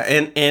 Yeah,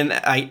 and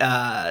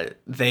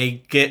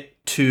they get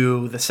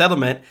to the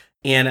settlement,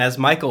 and as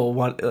Michael,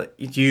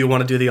 do you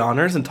want to do the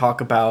honors and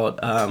talk about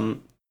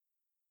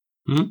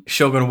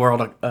Shogun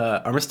World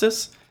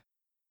Armistice?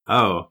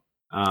 Oh,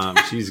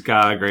 she's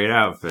got a great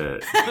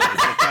outfit.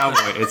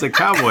 It's a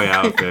cowboy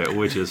outfit,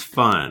 which is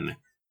fun.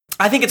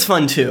 I think it's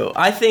fun too.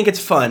 I think it's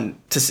fun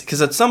to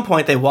because at some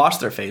point they washed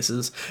their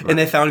faces and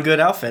they found good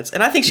outfits,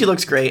 and I think she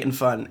looks great and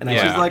fun. And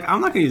Yeah. She's like,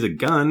 I'm not gonna use a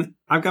gun.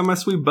 I've got my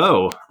sweet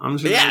bow. I'm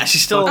just Yeah, gonna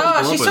she's still- fuck Oh,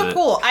 people she's up so with it.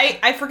 cool.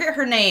 I forget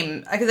her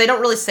name because they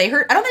don't really say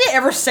her. I don't think they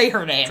ever say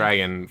her name.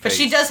 Dragon. But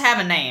she does have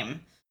a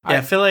name. yeah,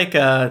 I feel like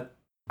Because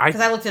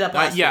I looked it up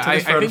last yeah, week. I Took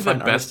us forever think to the find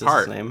best artist is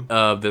part his name.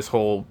 of this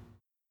whole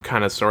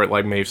kind of story,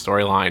 like Maeve's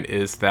storyline,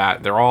 is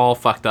that they're all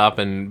fucked up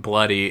and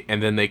bloody,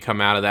 and then they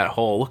come out of that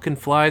hole looking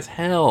fly as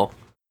hell.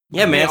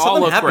 yeah, They man, all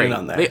something look happening great.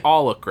 on there. They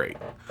all look great.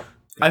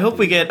 I hope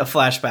we get a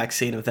flashback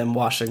scene of them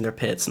washing their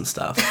pits and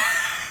stuff.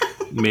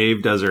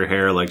 Maeve does her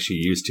hair like she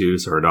used to,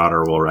 so her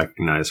daughter will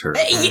recognize her.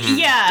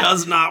 Yeah.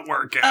 Does not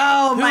work out.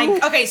 Oh my.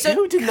 Okay, so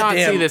Who did not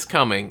Goddamn. see this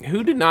coming?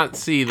 Who did not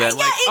see that? Yeah,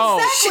 Like, oh,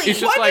 exactly. it's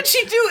just Why like, did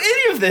she do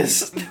any of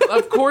this?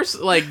 of course,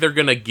 like they're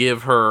gonna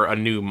give her a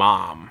new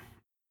mom.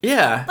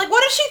 Yeah. like,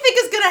 what does she think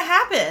is gonna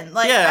happen?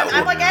 Like, Yeah,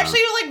 I'm like well, actually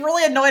like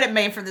really annoyed at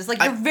Maeve for this.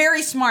 Like, you're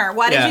very smart.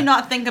 Why Yeah. did you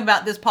not think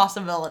about this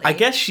possibility? I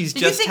guess she's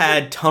Did you just think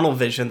had tunnel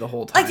vision the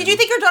whole time. Like, did you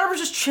think your daughter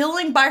was just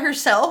chilling by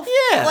herself?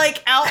 Yeah.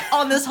 Like out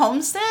on this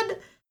homestead?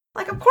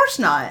 Like, of course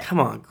not. Come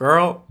on,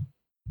 girl.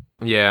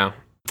 Yeah,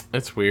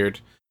 it's weird.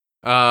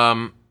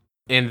 And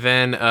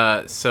then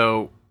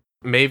so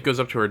Maeve goes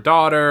up to her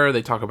daughter.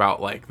 They talk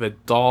about like the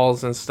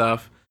dolls and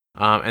stuff.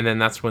 And then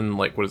that's when,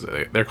 like, what is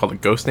it? They're called the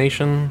Ghost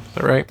Nation. Is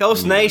that right?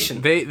 Ghost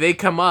Nation. They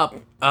come up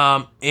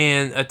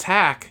and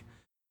attack,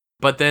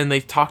 but then they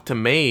talk to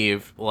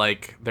Maeve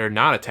like they're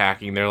not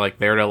attacking. They're like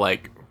there to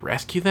like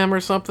rescue them or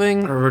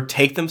something. Or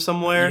take them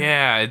somewhere.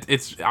 Yeah,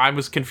 it's I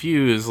was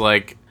confused.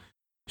 Like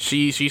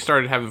she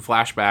started having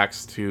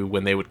flashbacks to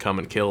when they would come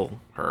and kill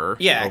her.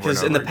 Yeah, over and because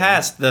in over the again.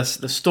 past, the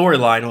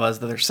storyline was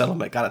that their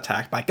settlement got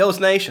attacked by Ghost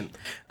Nation.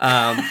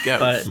 Ghost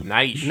But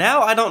Nation.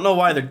 now I don't know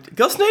why they're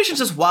Ghost Nation's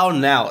just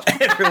wilding out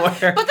everywhere.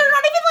 But they're not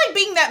even like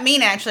being that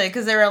mean actually,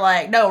 because they were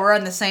like, no, we're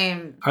in the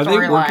same. Are they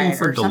working storyline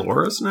for or something.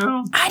 Dolores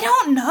now? I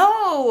don't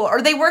know.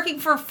 Are they working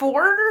for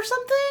Ford or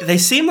something? They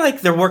seem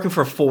like they're working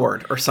for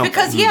Ford or something.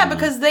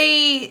 Because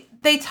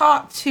they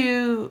talked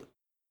to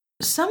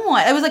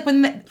someone. It was like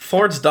when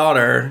Ford's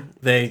daughter,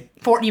 they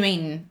Ford. You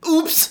mean?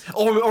 oops,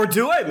 or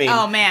do I mean?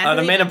 Oh, man,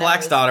 the who Man in even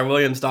Black's knows? daughter,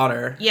 William's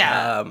daughter.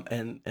 Yeah.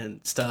 And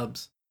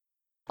Stubbs.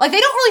 Like, they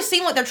don't really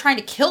seem like they're trying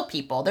to kill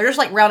people. They're just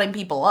like rounding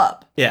people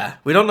up. Yeah,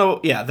 we don't know.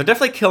 Yeah, they're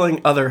definitely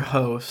killing other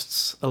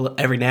hosts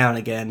every now and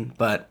again,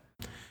 but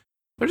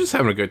They're just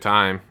having a good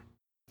time.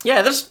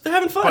 yeah, they're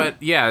having fun.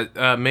 But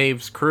yeah,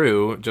 Maeve's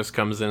crew just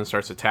comes in and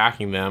starts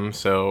attacking them,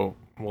 so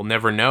we'll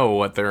never know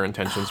what their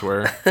intentions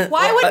were.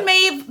 Why would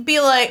Maeve be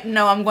like,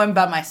 no, I'm going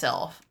by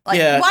myself? Like,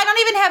 Yeah. why not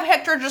even have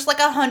Hector just like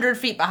 100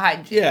 feet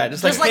behind you? Yeah,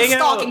 just, like, like hang out-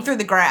 stalking through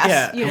the grass.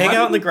 yeah, you hang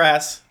know? out in the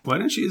grass. Why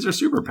didn't she use her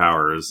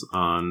superpowers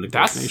on the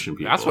Ghost Nation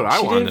people? That's what I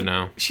She wanted to didn't-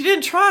 know. She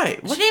didn't try.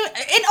 She didn't-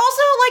 and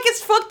also, like,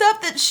 it's fucked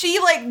up that she,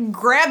 like,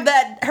 grabbed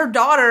her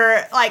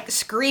daughter, like,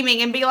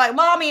 screaming and be like,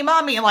 Mommy,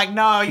 Mommy. And, like,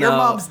 no, your No.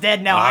 mom's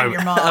dead now. I'm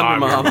your mom. I'm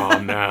your your mom.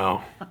 mom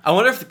now. I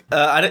wonder if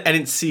I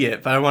didn't see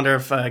it, but I wonder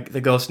if the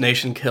Ghost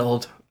Nation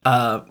killed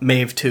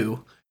Maeve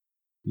too.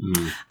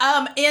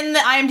 In the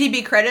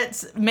IMDb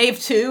credits, Maeve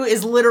 2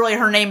 is literally,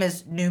 her name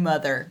is New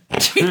Mother.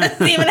 She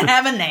doesn't even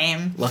have a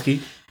name.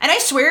 Lucky. And I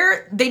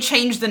swear they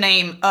changed the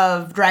name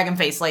of Dragon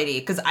Face Lady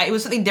because it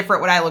was something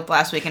different when I looked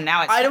last week, and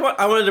now it's. I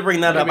wanted to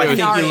bring that up. I Maybe think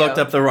it was you looked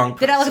up the wrong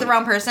person. Did I look at the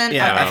wrong person?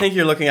 Yeah, Okay. I think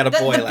you're looking at a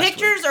boy The last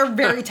pictures are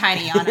very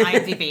tiny on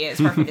IMDb. It's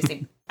perfect to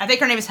see. I think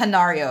her name is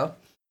Hanario.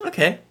 week.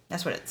 Okay.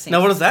 That's what it seems. Now,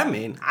 what does that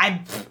mean?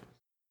 I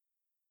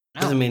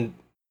Does it mean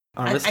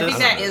I armistice? think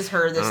that is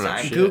her this I don't know.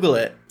 time. Shit. Google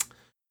it.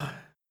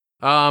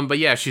 But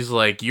yeah, she's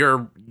like,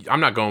 I'm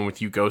not going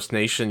with you, Ghost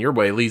Nation. Your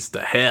way leads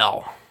to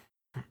hell.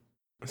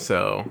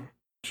 So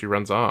she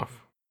runs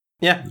off.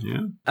 Yeah. Yeah.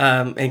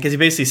 And because he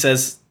basically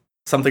says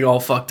something all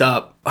fucked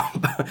up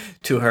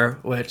to her,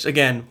 which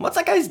again, what's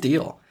that guy's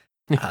deal?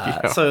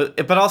 Yeah. So,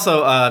 but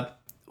also,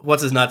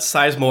 what's his nuts?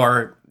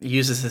 Sizemore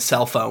uses his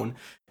cell phone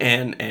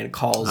and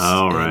calls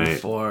Oh, in right.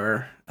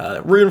 for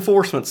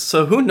reinforcements.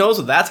 So who knows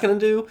what that's gonna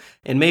do?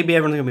 And maybe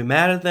everyone's gonna be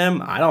mad at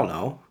them. I don't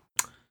know.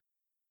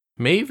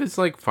 Maeve is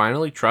like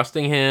finally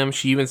trusting him.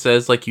 She even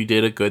says like, you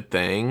did a good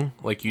thing,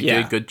 like you Yeah.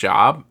 did a good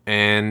job,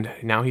 and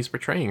now he's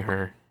betraying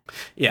her.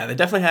 Yeah, they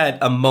definitely had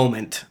a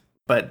moment,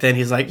 but then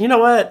he's like, you know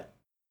what?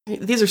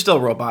 These are still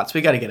robots. We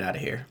got to get out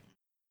of here.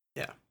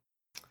 Yeah.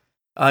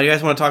 You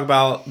guys want to talk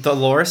about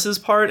Dolores's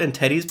part and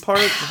Teddy's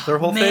part? Their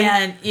whole thing?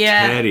 Man,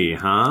 yeah. Teddy,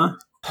 huh?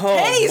 Oh,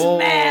 Teddy's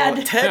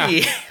mad.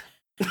 Teddy.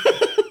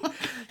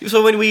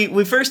 So when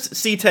we first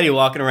see Teddy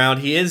walking around,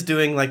 he is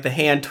doing like the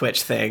hand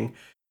twitch thing.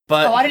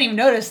 But Oh, I didn't even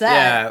notice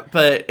that.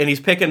 yeah, and he's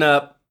picking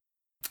up.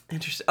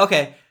 Interesting.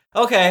 Okay.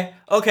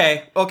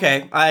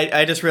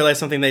 I just realized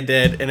something they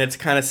did, and it's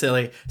kind of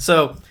silly.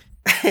 So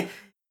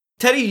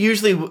Teddy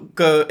usually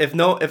go if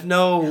no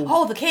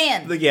Oh, the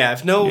can.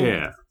 if no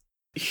Yeah.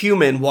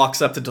 human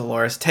walks up to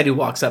Dolores, Teddy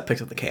walks up,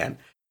 picks up the can.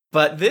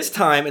 But this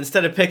time,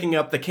 instead of picking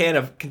up the can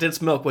of condensed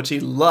milk, which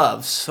he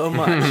loves so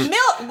much,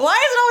 Milk. Why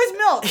is it always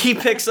milk? he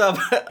picks up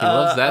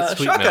loves that a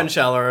sweet shotgun milk.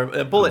 shell or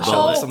a bullet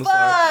shell of Oh, some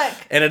fuck.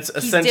 sort. And it's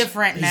essentially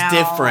different now. He's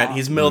different.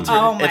 He's Mildred.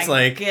 Oh my It's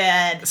like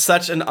god.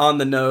 such an on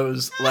the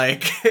nose,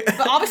 like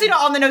But obviously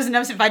not on the nose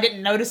enough if I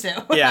didn't notice it.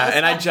 yeah.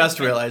 And I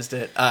just realized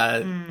it.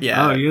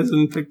 Yeah, Oh, you guys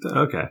didn't pick that?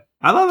 Okay.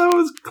 I thought that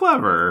was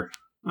clever.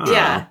 Oh.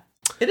 Yeah.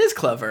 it is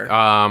clever.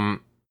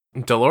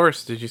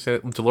 Dolores, did you say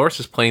Dolores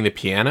is playing the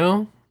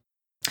piano?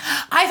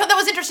 I thought that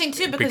was interesting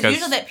too because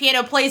usually that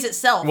piano plays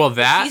itself. Well,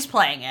 that she's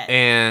playing it.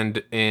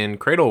 And in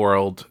Cradle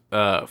World,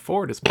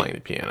 Ford is playing the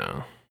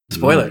piano.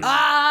 Spoilers.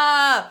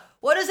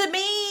 What does it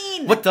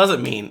mean? What does it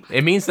mean?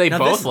 It means they Now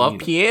both this- love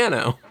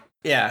piano.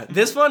 Yeah,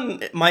 this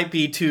one might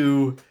be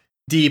too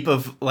deep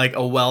of like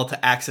a well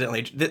to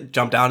accidentally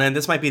jump down in.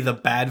 This might be the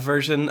bad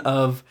version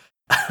of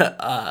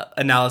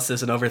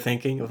analysis and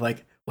overthinking of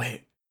like,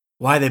 wait,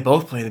 why are they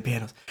both playing the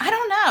pianos? I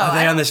don't know. Are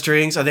they on the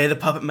strings? Are they the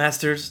puppet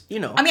masters? You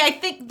know. I mean, I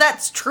think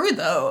that's true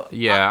though.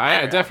 Yeah, I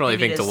don't know. definitely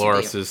Maybe think it is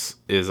Dolores too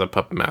is a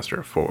puppet master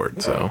of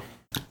Ford. So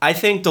I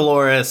think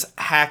Dolores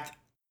hacked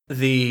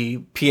the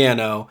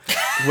piano,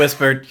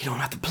 whispered, "You don't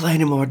have to play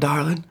anymore,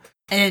 darling."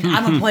 And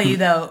I'm gonna play you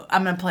though.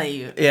 I'm gonna play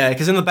you. Yeah,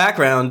 because in the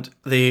background,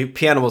 the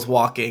piano was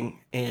walking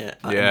in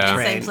Yeah. the Say,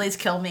 train. please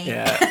kill me.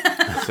 Yeah.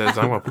 it says,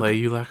 "I'm gonna play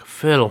you like a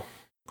fiddle."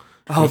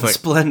 Oh, He's the like,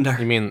 splendor.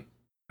 You mean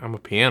I'm a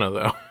piano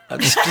though?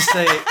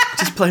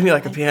 Just play me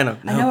like a piano.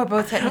 I know we're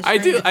both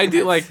technically. I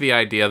do like the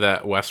idea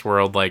that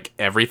Westworld, like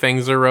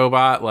everything's a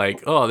robot.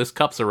 Like, oh, this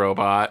cup's a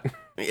robot.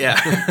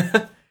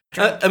 Yeah.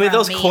 I mean, from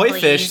those me, koi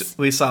fish please.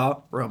 we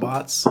saw,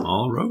 robots.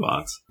 All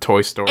robots.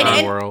 Toy Story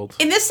And- World.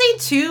 In this scene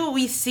too,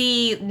 we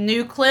see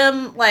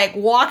Nucleum like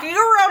walking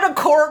around a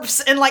corpse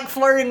and like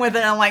flirting with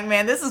it. I'm like,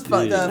 man, this is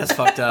fucked up. That's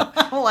fucked up.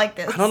 I don't like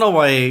this. I don't know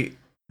why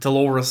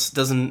Dolores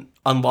doesn't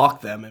unlock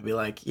them and be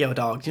like, yo,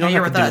 dog, you don't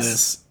You're have to with do us.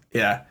 this.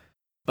 Yeah.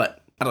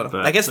 But I don't know.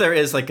 But- I guess there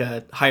is like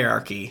a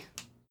hierarchy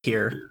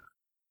here.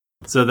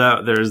 So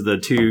that there's the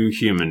two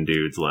human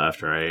dudes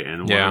left, right?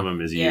 And one Yeah. of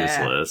them is Yeah.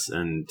 useless,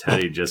 and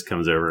Teddy just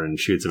comes over and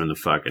shoots him in the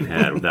fucking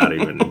head without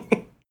even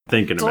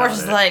thinking Dolores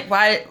about is it. like,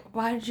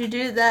 why did you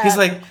do that? He's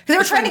like, because they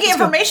were trying to get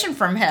information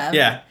from him.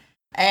 Yeah.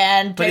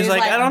 And But he's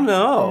Teddy's like, I don't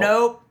know.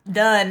 Nope,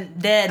 done,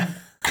 dead.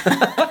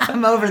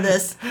 I'm over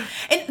this.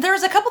 And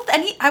there's a couple.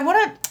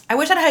 I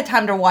wish I'd had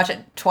time to watch it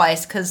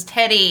twice because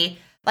Teddy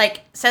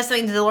like says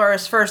something to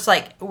Dolores first,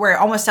 like where it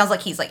almost sounds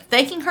like he's like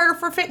thanking her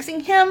for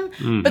fixing him,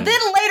 but then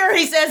later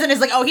he says and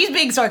it's like, oh, he's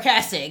being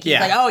sarcastic. He's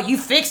Yeah. like, oh, you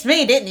fixed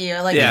me, didn't you?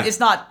 Like Yeah. it's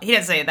not. He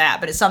didn't say that,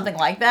 but it's something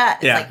like that.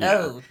 It's Yeah. like,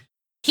 oh,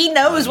 he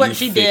knows what You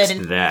she did, fixed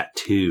and that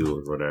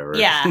too, or whatever.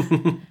 yeah,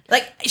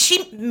 like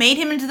she made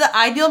him into the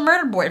ideal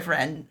murder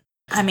boyfriend.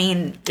 I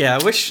mean, Yeah,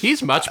 I wish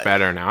He's much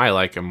better now. I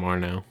like him more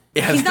now.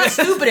 yeah, he's not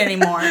stupid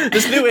anymore.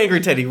 this new Angry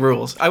Teddy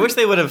rules. I wish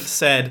they would have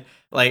said,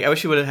 like, I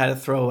wish he would have had a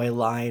throwaway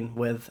line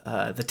with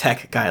the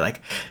tech guy, like,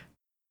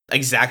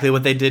 exactly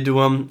what they did to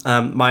him.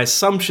 My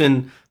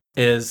assumption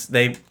is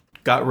they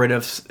got rid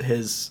of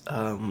his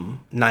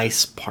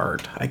nice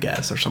part, I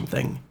guess, or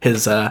something.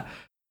 His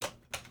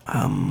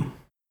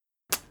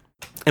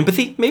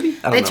empathy, maybe?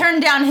 I don't They know.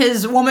 turned down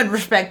his woman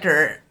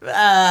respecter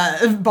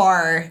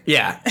bar.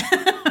 Yeah.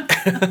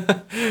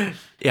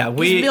 Yeah,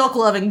 His milk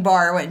loving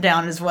bar went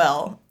down as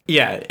well.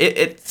 Yeah,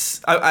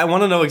 it's. I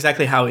want to know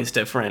exactly how he's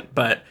different,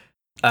 but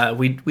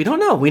we don't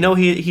know. We know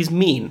he's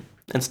mean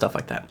and stuff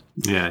like that.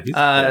 Yeah, he's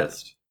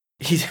pissed.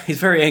 He's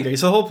very angry.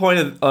 So the whole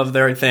point of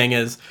their thing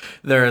is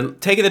they're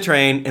taking the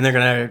train and they're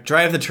gonna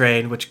drive the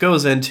train, which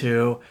goes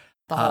into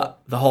the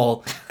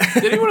hole.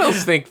 Did anyone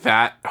else think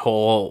that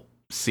whole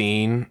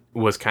scene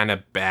was kind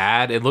of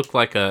bad? It looked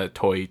like a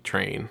toy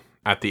train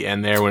at the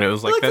end there when it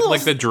was like Like that, little-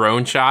 like the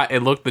drone shot.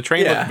 The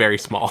train Yeah. looked very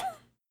small.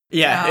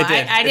 Yeah, No, it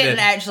did. I It didn't did.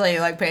 actually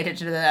like pay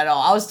attention to that at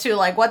all. I was too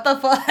like, what the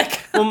fuck?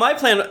 Well, my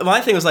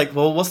thing was like,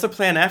 well, what's their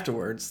plan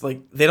afterwards?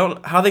 Like, they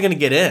don't. How are they gonna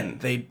get in?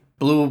 They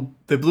blew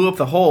up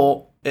the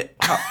hole.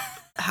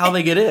 How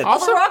they get in? All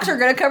the rocks are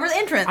gonna cover the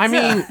entrance. I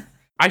mean,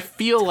 I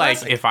feel like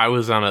classic. if I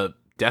was on a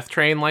death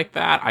train like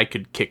that, I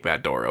could kick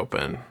that door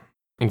open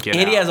and get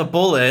And out. he has a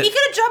bullet. he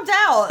could have jumped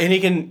out. And he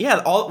can.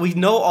 Yeah, we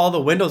know all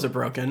the windows are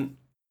broken.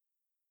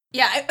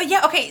 Yeah.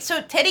 Okay.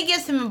 So Teddy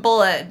gives him a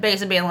bullet,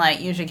 basically being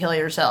like, "You should kill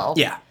yourself."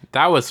 Yeah,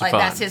 that was Like,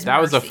 fun. that's his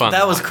That was a mercy. fun.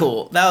 that was line.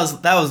 cool. That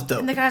was dope.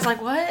 And the guy's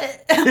like,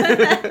 "What?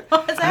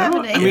 What's I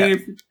don't- happening?" I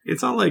mean,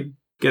 it's not like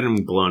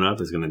getting blown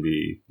up is going to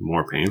be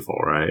more painful,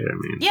 right? I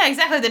mean, Yeah,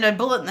 exactly. Then a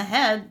bullet in the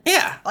head.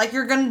 Yeah. Like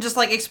you're gonna just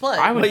like explode.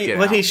 I would get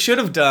What out. he should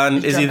have done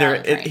Just is jump either out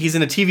of the train. he's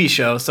in a TV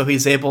show, so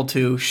he's able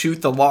to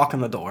shoot the lock on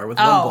the door with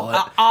one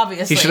bullet.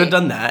 Obviously. He should have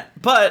done that,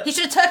 but He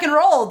should have tuck and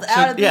rolled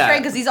out of the yeah.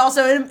 train because he's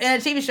also in a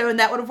TV show and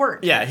that would have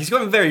worked. yeah, he's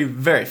going very,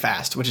 very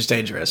fast, which is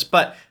dangerous.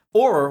 But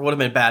or would have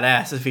been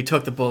badass if he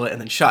took the bullet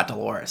and then shot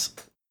Dolores.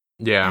 I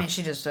Yeah. mean,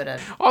 she just would have.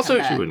 Also,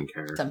 come she back wouldn't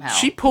care. somehow.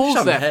 She pulls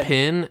Shove the that head.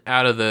 pin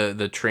out of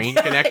the train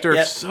connector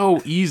Yep.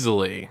 so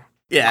easily.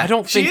 Yeah, I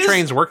don't she think is-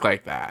 trains work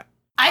like that.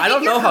 I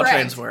don't know how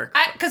trains work.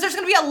 Because there's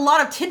going to be a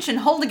lot of tension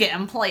holding it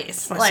in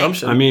place. My Like,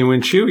 assumption. I mean,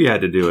 when Chewie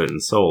had to do it in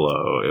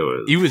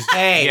Solo, He was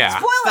Hey, yeah,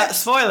 spoilers!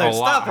 Spoilers, a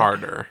lot stop it.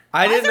 harder.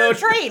 I Why is didn't there know a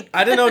train?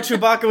 I didn't know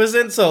Chewbacca was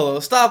in Solo.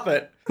 Stop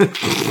it.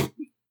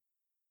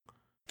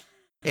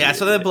 Yeah,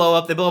 so they blow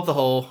up the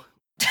hole.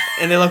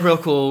 And they look real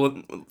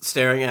cool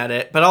staring at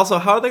it. But also,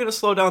 how are they going to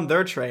slow down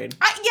their train?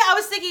 I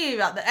was thinking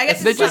about that. I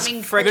guess They it's just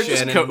something friction.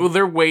 They're just and-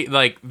 they're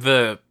like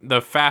the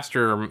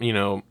faster,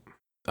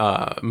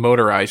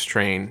 motorized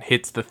train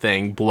hits the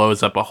thing,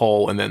 blows up a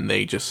hole, and then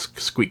they just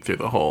squeak through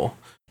the hole.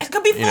 It's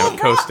going to be full of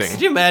coasting. rocks.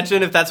 Could you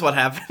imagine if that's what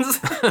happens?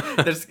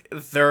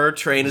 Their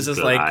train is just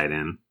Go like hide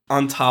in.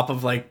 on top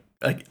of like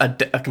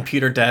a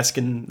computer desk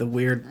in the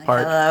weird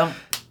part.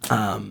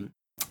 Hello.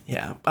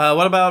 Yeah.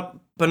 What about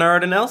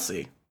Bernard and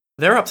Elsie?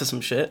 They're up to some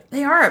shit.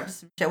 They are up to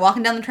some shit,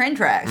 walking down the train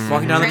tracks.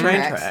 Walking down the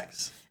train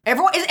tracks.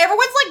 Everyone's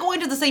like going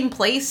to the same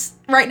place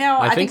right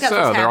now. I think that's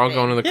so. what's They're all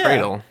happening. going to the Yeah.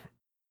 cradle.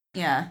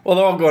 Yeah, Well,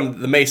 they're all going to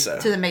the Mesa.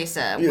 to the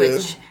Mesa, Yeah.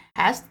 which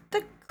has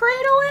the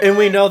cradle in it. And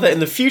we know that in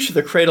the future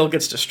the cradle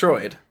gets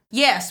destroyed.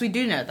 Yes, we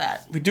do know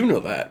that. We do know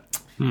that.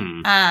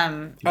 Um,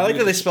 I like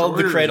that they spelled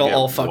the Destroyers cradle get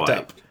all fucked wiped.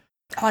 up.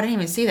 oh, I didn't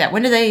even see that.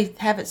 When did they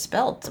have it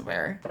spelled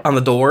somewhere? On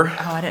the door.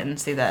 Oh, I didn't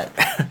see that.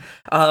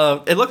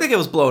 It looked like it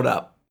was blown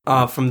up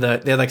from they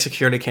had like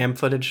security cam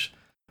footage.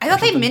 I thought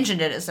they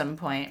mentioned it at some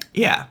point.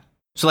 Yeah.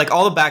 So like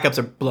all the backups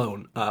are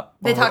blown up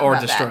They talked or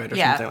about that, destroyed or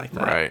yeah. something like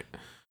that. Right.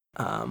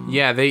 Um,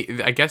 Yeah,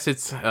 I guess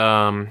it's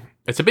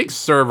a big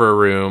server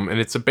room, and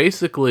it's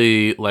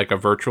basically like a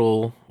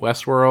virtual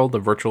Westworld, a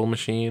virtual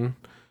machine.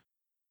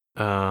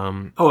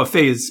 A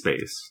phase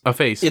space. A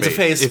phase It's a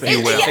space, phase if space. you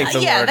I will. think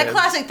the Yeah, word that is.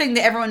 classic thing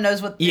that everyone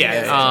knows what. Yeah,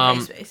 it is. yeah.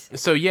 It's a phase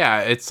space. So yeah,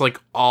 it's like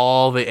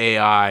all the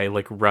AI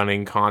like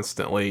running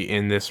constantly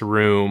in this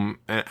room,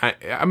 and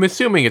I'm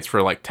assuming it's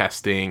for like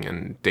testing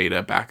and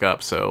data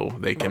backup, so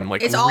they can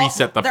like It's all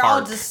reset the they're all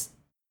park. just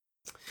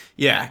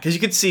Yeah, because you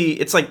could see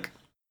it's like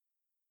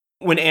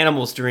when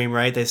animals dream,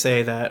 right? They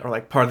say that, or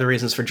like part of the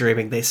reasons for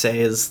dreaming, they say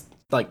is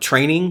like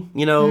training.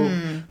 You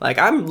know, like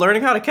I'm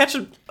learning how to catch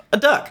a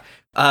duck.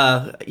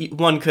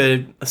 One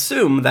could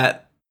assume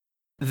that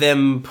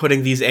them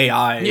putting these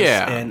AIs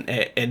Yeah.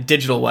 and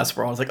digital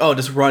Westworld is like, oh,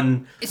 just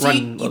run. So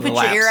run you the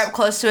put your ear laps. up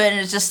close to it and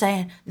it's just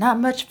saying, "Not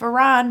much of a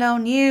ride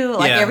on you,"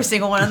 like Yeah. every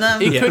single one of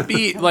them. It Yeah. could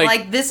be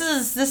like,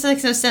 this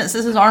makes no sense.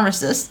 This is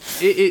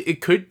Armistice. it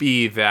could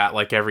be that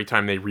like every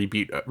time they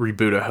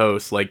reboot a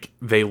host, like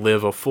they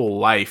live a full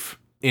life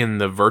in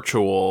the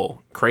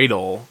virtual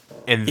cradle,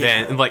 and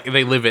then like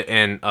they live it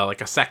in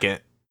like a second,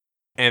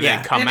 and Yeah.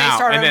 then come And they out,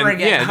 start and then over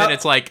again. yeah, and then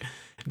it's like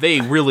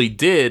they really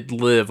did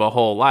live a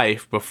whole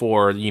life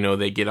before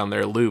they get on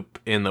their loop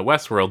in the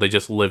Westworld. They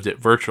just lived it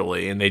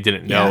virtually, and they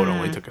didn't know it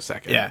only took a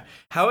second. Yeah.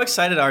 How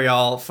excited are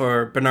y'all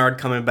for Bernard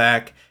coming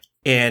back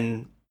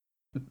and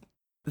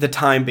the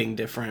time being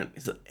different?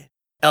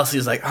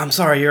 Elsie's like, I'm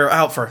sorry, you're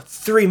out for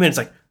 3 minutes.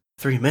 Like,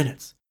 3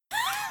 minutes?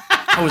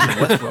 I was in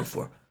Westworld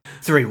for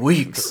 3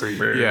 weeks.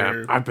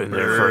 Yeah, I've been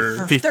there for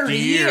For 50 30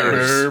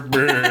 years.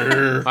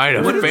 I had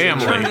a What is he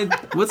family.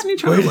 wasn't he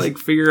trying to like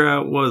figure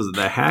out what was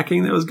the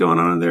hacking that was going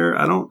on in there?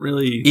 I don't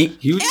really.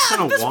 He was just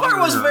kind of this part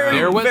was very-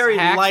 There was very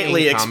hacking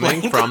lightly coming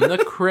explained. from the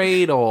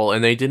cradle,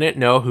 and they didn't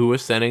know who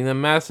was sending the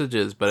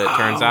messages, but it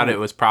turns out it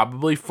was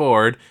probably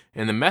Ford,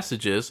 and the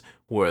messages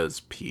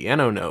was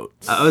piano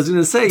notes. I was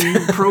gonna say you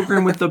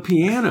program with the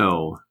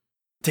piano.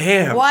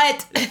 Damn.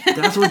 What?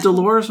 That's what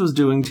Dolores was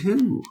doing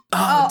too.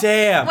 Oh,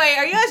 damn. Wait,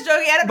 are you guys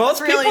joking? I don't know Most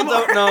what's real people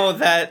anymore. don't know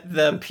that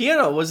the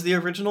piano was the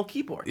original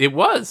keyboard. It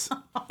was,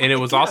 and it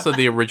was also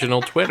the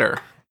original Twitter.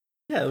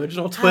 Yeah, the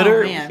original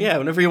Twitter. man. Yeah,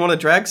 whenever you want to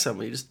drag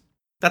somebody,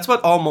 that's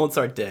what all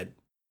Mozart did.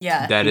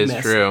 Yeah, That is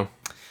Messy. true.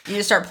 you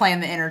just start playing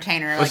the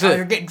entertainer. Was Like, it-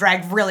 you're getting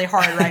dragged really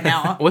hard right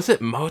now. Was it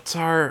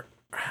Mozart?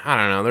 I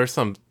don't know. There's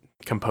some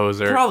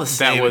composer They're all the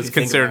same that if was you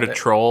think considered about a it.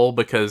 troll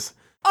because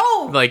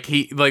Oh, like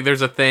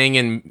there's a thing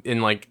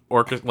in like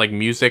like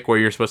music where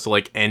you're supposed to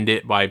like end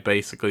it by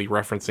basically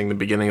referencing the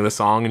beginning of the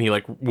song, and he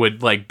like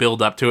would like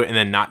build up to it and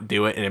then not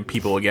do it, and then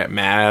people would get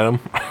mad at him.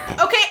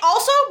 okay.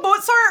 Also,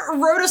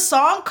 Mozart wrote a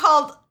song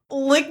called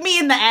 "Lick Me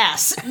in the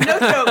Ass." No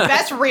joke,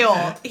 that's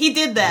real. He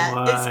did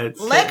that. It's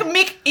What? "Lick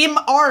mich im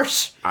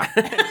Arsch."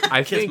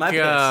 I Kiss think my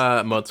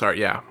piss.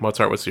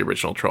 Mozart was the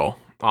original troll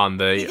on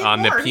the did more.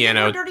 He did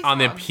piano more dirty on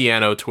the songs.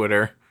 piano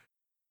Twitter.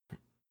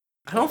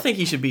 I don't think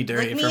he should be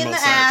dirty Lick for me in the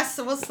Mozart. ass.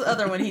 What's the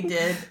other one he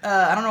did?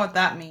 I don't know what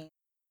that means.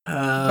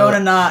 Uh,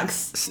 Bona Knox.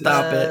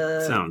 stop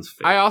it. Sounds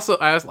fake.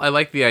 I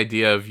like the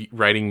idea of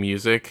writing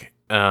music,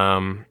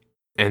 and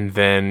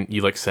then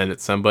you like send it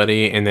to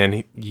somebody, and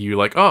then you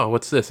like, oh,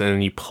 what's this? And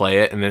then you play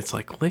it, and it's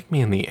like, lick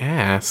me in the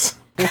ass.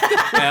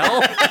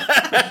 Hell,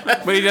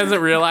 but he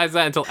doesn't realize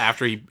that until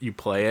after you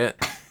play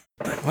it.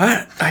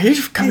 What? Are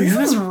you coming This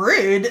in? is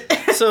rude.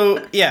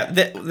 So yeah,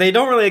 they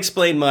don't really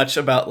explain much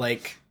about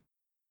like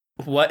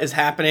what is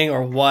happening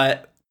or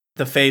what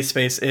the phase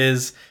space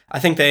is. I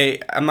think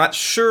I'm not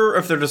sure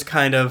if they're just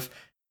kind of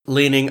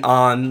leaning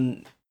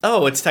on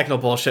oh, it's techno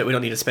bullshit. We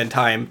don't need to spend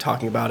time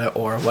talking about it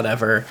or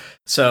whatever.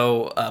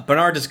 So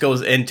Bernard just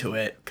goes into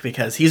it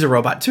because he's a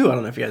robot too. I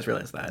don't know if you guys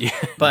realize that. Yeah.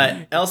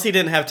 But Elsie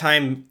didn't have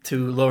time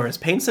to lower his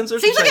pain sensors.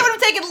 Seems like it would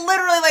have taken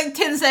literally like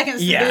 10 seconds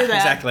to Yeah, do that.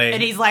 exactly.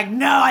 And he's like,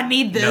 no, I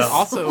need this. No.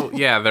 Also,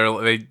 yeah,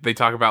 they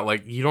talk about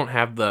like you don't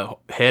have the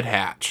head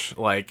hatch,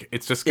 like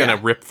it's just gonna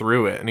rip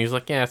through it, and he's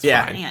like, yeah, it's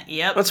Yeah. fine. Yeah,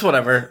 yep. That's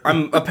whatever.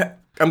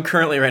 I'm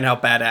currently right now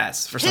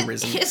badass for some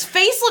reason. His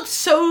face looked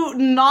so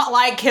not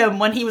like him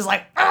when he was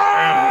like,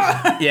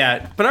 "Argh!"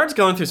 Yeah, Bernard's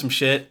going through some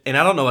shit, and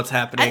I don't know what's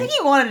happening. I think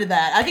he wanted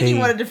that. I think he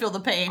Pain. wanted to feel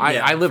the pain.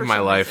 I live for my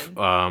some life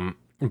reason.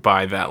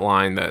 by that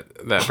line that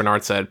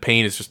Bernard said.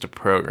 Pain is just a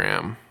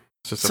program.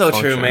 It's just So a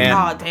function. true, man.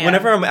 Aw, damn.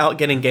 Whenever I'm out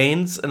getting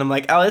gains and I'm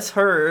like, oh, this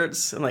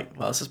hurts, I'm like,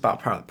 well, this is about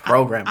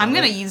program. I'm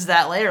gonna use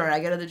that later when I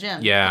go to the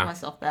gym. Yeah. Tell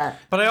myself that.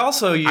 But I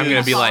also use. I'm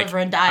gonna be fall like, over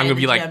and die I'm in gonna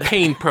the be like gym.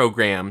 pain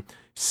program.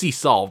 See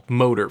solved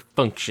motor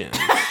function.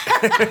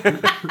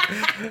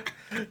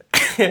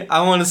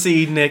 I want to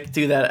see Nick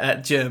do that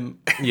at gym.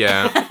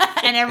 Yeah.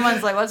 And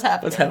everyone's like, what's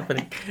happening? What's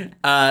happening? This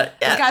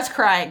Yeah. guy's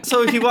crying.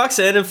 So he walks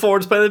in and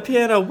Ford's playing the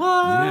piano. What?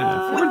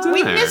 Yeah, Ford's in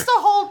we there. missed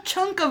a whole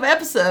chunk of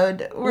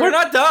episode. We're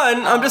not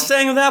done. I'm just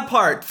saying that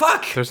part.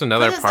 Fuck. There's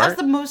another That's part.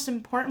 the most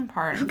important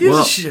part. Who gives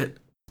Well- a shit?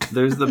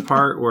 There's the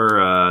part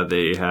where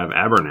they have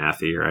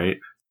Abernathy, right?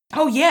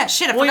 Oh yeah,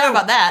 shit, I Well, forgot yeah,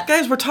 about that.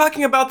 Guys, we're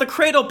talking about the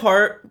cradle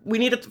part. We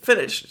need to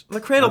finish the I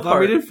cradle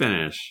thought we part. did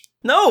finish.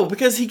 No,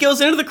 because he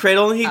goes into the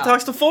cradle and he Oh.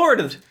 talks to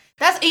Ford.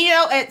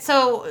 That's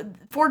so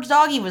Ford's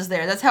doggy was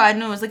there. That's how I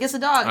knew it was like it's a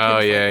dog. Oh,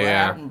 It's yeah, like,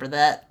 yeah. I remember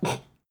that.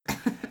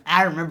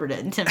 I remembered it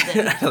and Tim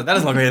didn't. That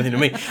doesn't look like anything to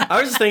me. I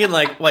was just thinking,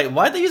 like, wait,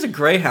 why'd they use a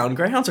greyhound?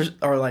 Greyhounds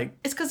are like.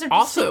 It's because they're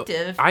Also,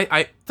 distinctive.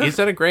 is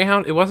that a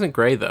greyhound? It wasn't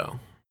gray though.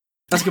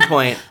 That's a good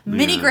point.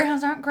 Mini Yeah.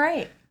 greyhounds aren't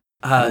great.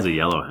 That was a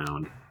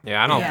yellowhound.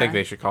 Yeah, I don't Yeah. think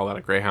they should call that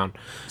a greyhound.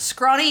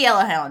 Scrawny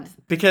yellowhound.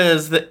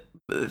 Because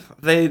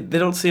they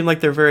don't seem like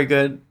they're very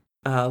good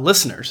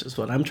listeners, is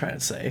what I'm trying to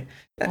say.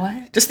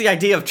 What? Just the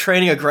idea of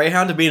training a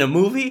greyhound to be in a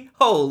movie?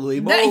 Holy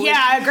moly.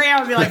 Yeah, a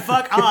greyhound would be like,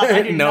 "Fuck off!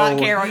 I do No. not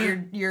care what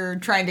you're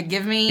trying to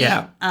give me."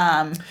 Yeah.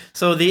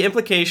 So the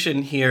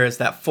implication here is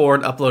that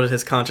Ford uploaded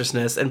his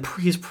consciousness, and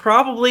he's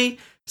probably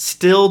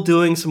still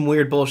doing some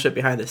weird bullshit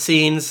behind the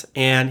scenes,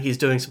 and he's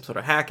doing some sort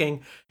of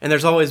hacking. And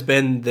there's always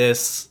been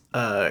this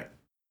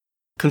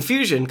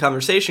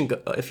conversation,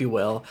 if you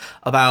will,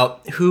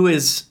 about who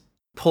is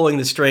pulling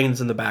the strings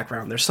in the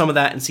background. There's some of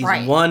that in season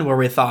Right. 1 where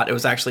we thought it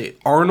was actually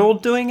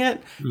Arnold doing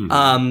it. Hmm.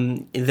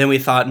 And then we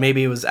thought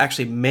maybe it was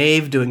actually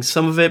Maeve doing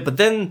some of it, but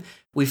then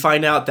we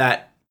find out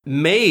that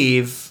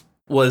Maeve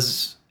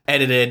was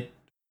edited,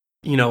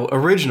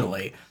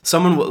 originally.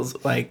 Someone was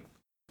like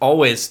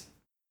always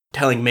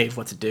telling Maeve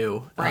what to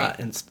do, Right.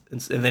 and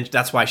then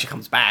that's why she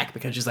comes back,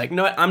 because she's like, you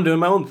know what, I'm doing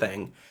my own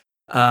thing,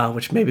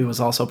 which maybe was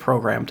also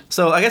programmed.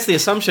 So I guess the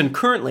assumption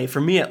currently, for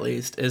me at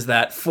least, is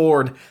that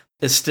Ford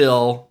is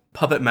still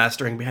puppet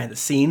mastering behind the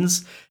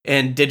scenes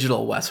in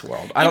digital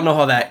Westworld. I don't know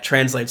how that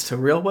translates to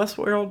real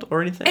Westworld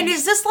or anything. And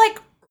is this like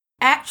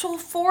actual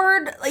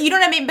Ford? You know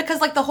what I mean?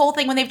 Because like the whole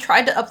thing when they've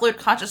tried to upload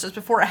consciousness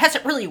before, it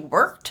hasn't really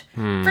worked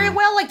very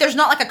well. Like there's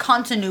not like a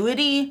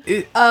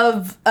continuity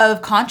of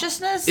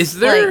consciousness. Is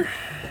there? Like,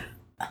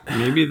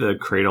 Maybe the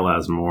cradle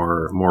has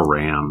more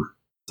RAM.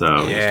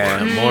 So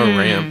Yeah, more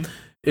RAM.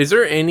 Is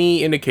there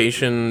any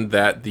indication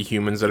that the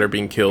humans that are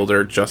being killed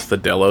are just the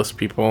Delos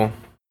people?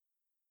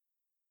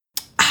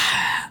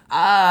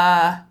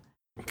 I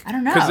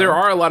don't know. Because there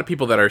are a lot of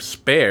people that are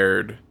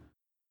spared,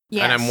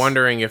 Yes. and I'm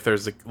wondering if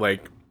there's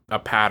a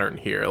pattern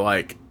here,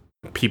 like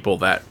people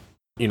that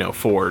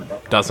Ford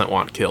doesn't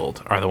want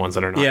killed are the ones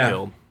that are not Yeah.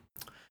 killed.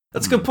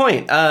 That's a good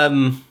point.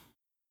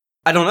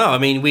 I don't know. I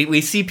mean,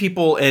 we see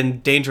people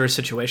in dangerous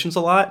situations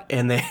a lot,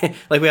 and they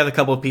like we have a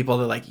couple of people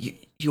that are like,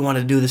 you want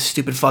to do this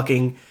stupid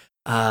fucking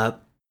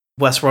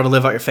Westworld to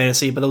live out your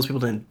fantasy, but those people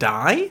didn't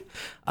die.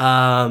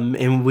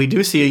 And we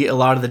do see a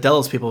lot of the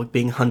Delos people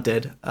being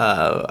hunted.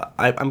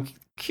 I'm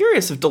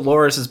curious if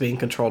Dolores is being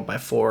controlled by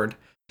Ford.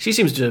 She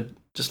seems to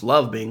just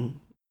love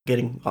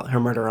getting her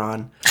murder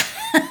on,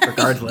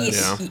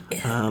 regardless.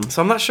 Yeah.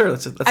 So I'm not sure.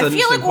 That's an I feel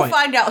interesting like we'll point.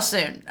 find out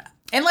soon.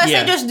 Unless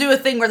Yeah. they just do a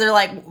thing where they're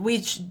like,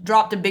 we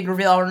dropped a big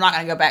reveal, we're not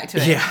going to go back to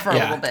it Yeah, for a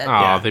yeah. little bit.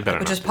 Oh, they better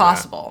Which not is do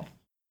possible.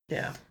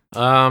 Yeah.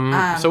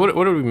 that. So what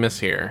did we miss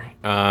here?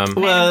 Man in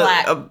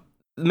Black.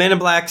 Men in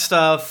Black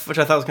stuff, which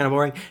I thought was kind of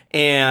boring,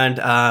 and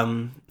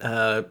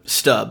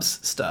Stubbs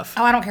stuff.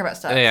 Oh, I don't care about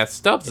stuff. Yeah,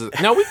 Stubbs.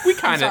 No, we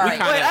kind of. sorry. We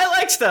kind Wait, of. I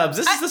like Stubbs.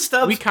 This is the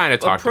Stubbs. we kinda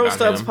talked Pro about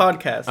Stubbs him.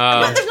 podcast.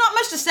 But there's not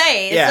much to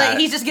say. It's Yeah. like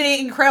he's just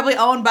getting incredibly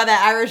owned by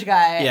that Irish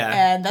guy. Yeah.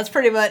 And that's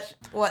pretty much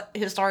what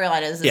his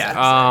storyline is. This Yeah.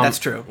 episode. That's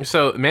true.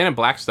 So Man in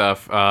Black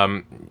stuff.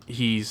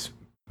 He's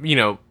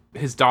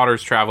his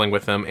daughter's traveling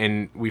with him,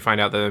 and we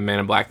find out that the Man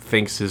in Black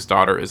thinks his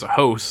daughter is a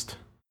host.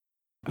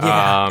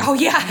 Yeah. Oh,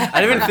 yeah. I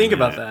didn't even think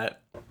about that.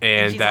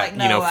 And She's that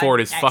like, "No, Ford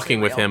I'm is actually fucking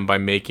with real." him by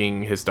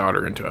making his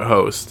daughter into a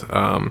host.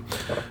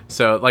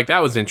 So like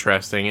that was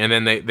interesting. And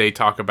then they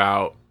talk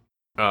about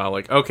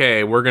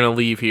okay, we're gonna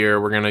leave here.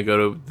 We're gonna go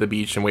to the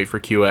beach and wait for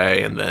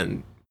QA, and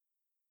then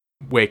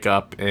wake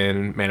up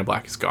and Man in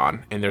Black is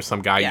gone, and there's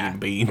some guy eating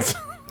beans.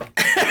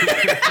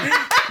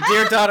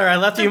 Dear daughter, I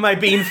left you my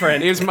bean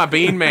friend. Here's my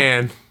bean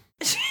man.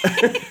 She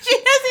doesn't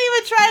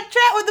even try to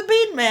chat with the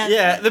Bean Man.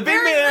 Yeah, the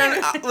Bean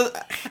Man.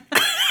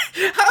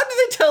 How do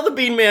they tell the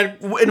Bean Man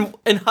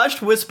in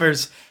hushed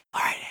whispers?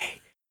 All right,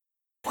 hey,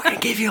 we're gonna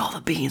give you all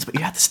the beans, but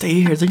you have to stay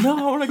here. It's like, no,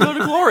 I want to go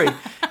to glory.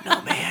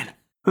 No, man,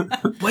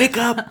 wake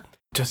up.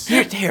 Just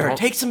Here,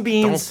 take some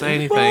beans. Don't say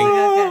anything.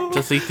 Okay.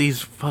 Just eat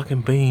these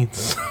fucking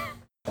beans.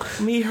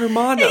 Me,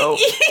 Hermano.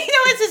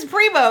 It's his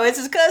primo. It's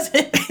his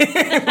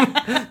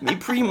cousin. Me,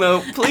 Primo,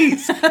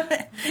 please.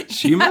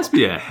 She must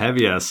be a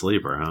heavy ass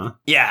sleeper, huh?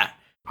 Yeah.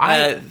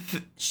 I'm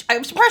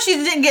surprised she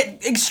didn't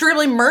get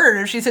extremely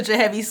murdered if she's such a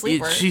heavy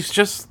sleeper. She's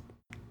just.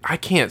 I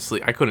can't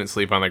sleep. I couldn't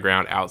sleep on the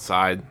ground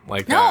outside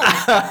like No,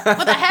 that.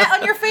 with a hat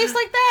on your face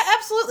like that?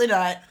 Absolutely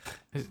not.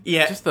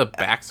 Yeah. Just the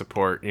back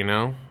support, you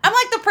know? I'm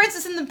like the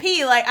Princess and the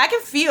Pea. Like, I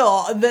can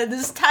feel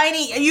this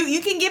tiny...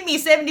 You can give me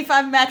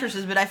 75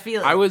 mattresses, but I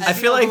feel it. I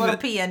feel like a little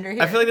pea under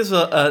here. I feel like this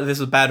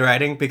was bad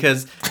writing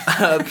because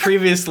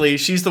previously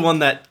she's the one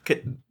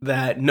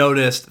that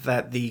noticed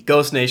that the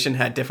Ghost Nation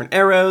had different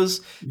arrows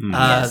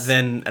Yes.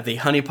 than the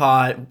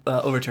honeypot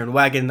overturned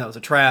wagon. That was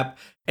a trap,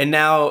 and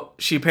now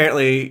she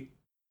apparently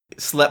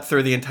slept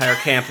through the entire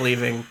camp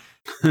leaving.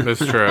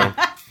 That's true.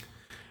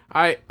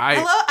 I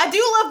I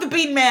do love the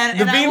Bean Man.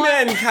 The and Bean I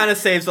want, Man kind of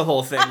saves the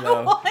whole thing, I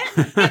though. want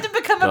him to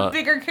become a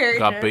bigger character.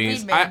 got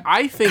beans. Bean Man.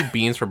 I think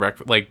beans for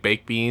breakfast, like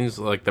baked beans,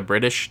 like the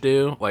British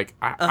do. Like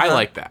I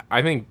like that.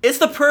 I think It's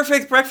the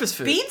perfect breakfast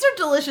food. Beans are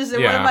delicious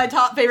and one Yeah. of my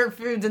top favorite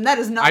foods, and that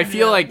is not. I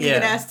feel like- you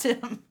can Yeah. ask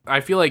Tim. I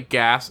feel like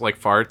gas, like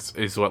farts,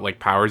 is what like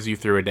powers you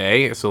through a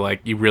day. So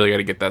like you really got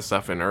to get that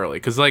stuff in early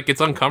because like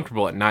it's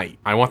uncomfortable at night.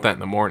 I want that in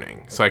the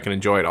morning so I can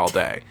enjoy it all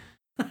day.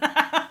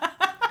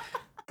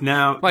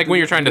 Now, Like when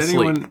you're trying to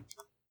sleep.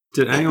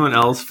 Did anyone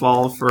else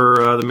fall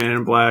for the Man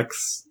in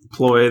Black's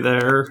ploy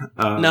there?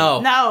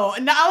 No. No,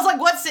 I was like,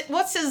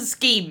 what's his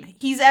scheme?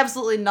 He's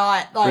absolutely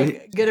not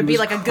like gonna he be was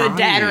like a good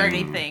dad or crying.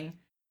 anything.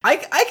 I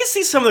can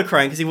see some of the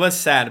crying because he was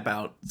sad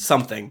about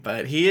something,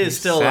 but he is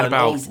still sad an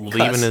about old leaving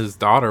cuss. his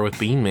daughter with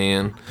Bean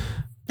Man.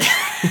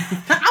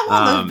 I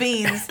want those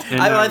beans.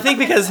 And, I think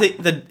because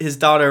his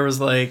daughter was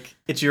like,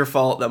 "It's your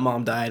fault that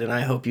mom died, and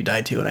I hope you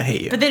die too, and I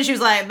hate you." But then she was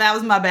like, "That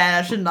was my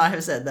bad. I should not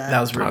have said that." That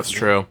was rude. That's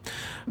true.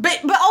 But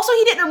also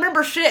he didn't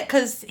remember shit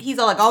because he's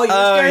all like, "Oh, you're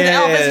Oh, scared of the yeah,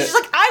 elephants." yeah. She's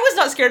like, "I was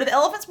not scared of the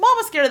elephants. Mom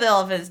was scared of the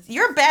elephants.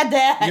 You're a bad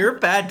dad." You're a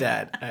bad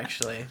dad,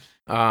 actually.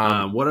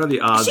 what are the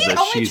odds Is she the that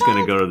only she's child?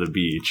 going to go to the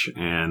beach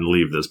and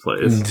leave this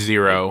place?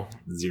 0.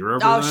 0%?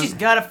 Oh, she's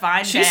gotta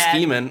find She's dad.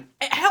 scheming.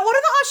 What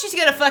are the odds she's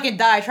gonna fucking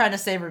die trying to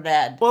save her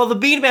dad? Well, the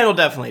Bean Man will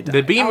definitely die.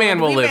 The Bean Oh, Man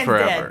the will Bean live Man's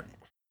forever.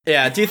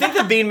 Yeah. Do you think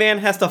the Bean Man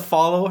has to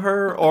follow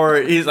her, or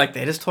he's like,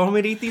 they just told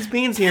me to eat these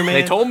beans here, man?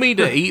 They told me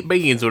to eat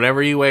beans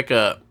whenever you wake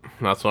up.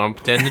 That's what I'm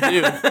intending to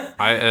do. That's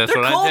They're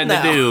what I cold intend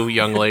now. to do,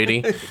 young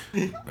lady.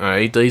 I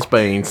eat these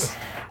beans.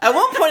 At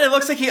one point, it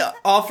looks like he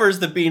offers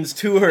the beans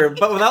to her,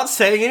 but without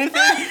saying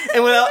anything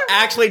and without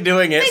actually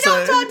doing it. They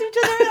don't talk to each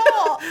other at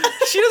all.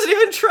 She doesn't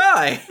even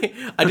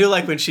try. I do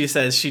like when she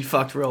says she'd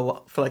fucked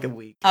for like a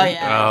week. Oh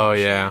yeah. Oh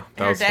yeah,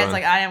 that Her was dad's fun.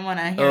 like, I didn't want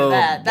to hear Oh,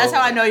 that. That's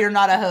how boy. I know you're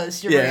not a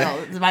host. You're Yeah.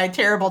 real. My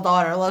terrible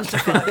daughter loves to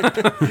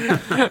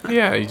fuck.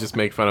 Yeah, you just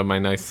make fun of my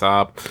nice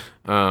sob.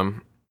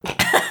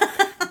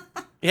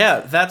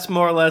 Yeah, that's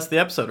more or less the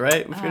episode,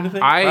 right? If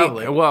anything?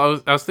 Probably. I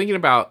was thinking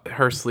about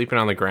her sleeping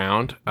on the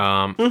ground.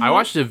 I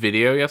watched a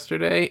video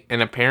yesterday,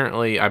 and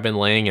apparently I've been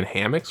laying in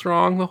hammocks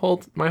wrong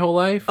my whole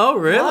life. Oh,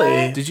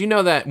 really? Did you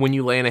know that when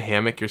you lay in a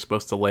hammock, you're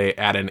supposed to lay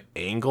at an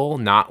angle,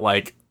 not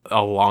like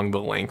along the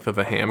length of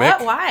a hammock?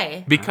 What?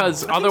 Why?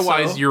 Because I think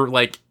otherwise so. you're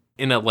like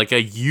in a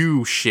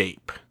U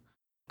shape.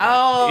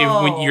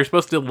 Oh. When you're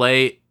supposed to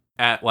lay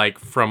at like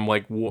from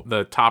like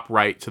the top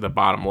right to the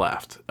bottom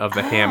left of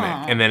the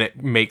hammock, and then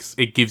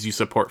it gives you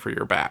support for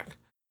your back.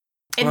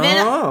 and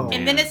then Oh.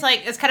 and then it's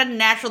like it's kind of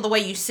natural the way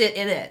you sit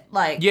in it.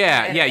 Like at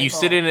Yeah, an you angle.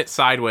 sit in it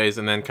sideways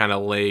and then kind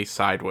of lay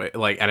sideways,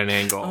 like at an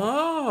angle.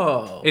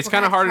 Oh. It's We're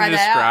kind of gonna hard to try that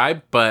out.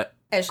 describe, but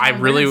At I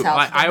Sean really, Brennan's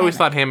house with I a always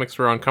hammock. thought hammocks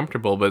were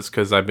uncomfortable, but it's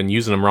because I've been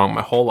using them wrong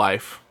my whole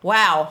life.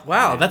 Wow.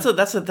 Wow, that's a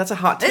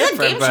hot tip It's a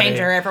for game everybody.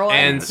 changer, everyone.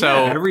 And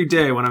so, Every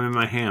day when I'm in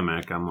my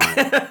hammock, I'm like,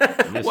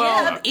 I miss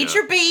Well, fucked eat up.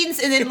 your beans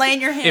and then lay in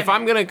your hammock. if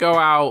I'm gonna go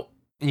out,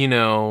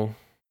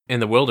 in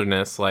the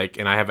wilderness, like,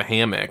 and I have a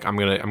hammock, I'm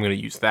gonna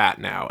use that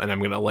now, and I'm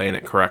gonna lay in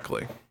it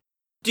correctly.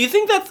 Do you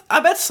think that? I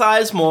bet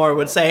Sizemore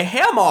would say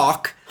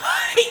hammock.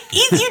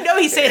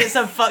 he's saying it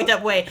some fucked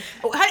up way.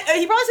 He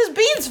probably says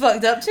beans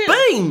fucked up too.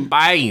 Bang.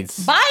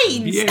 Beans.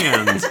 Beans.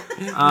 Yams.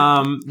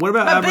 What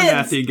about My bins.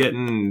 Abernathy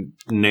getting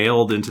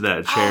nailed into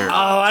that chair? Oh,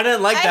 I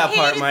didn't like that I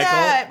part, hated Michael.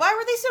 that. Why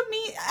were they so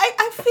mean?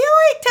 I feel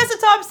like Tessa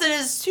Thompson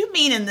is too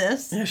mean in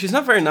this. Yeah, she's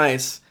not very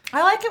nice.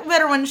 I like it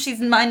better when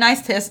she's my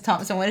nice Tessa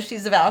Thompson when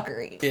she's a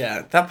Valkyrie.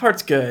 Yeah, that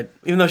part's good.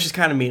 Even though she's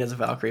kind of mean as a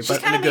Valkyrie, She's but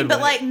in kind a of good mean, but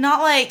way. like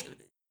not like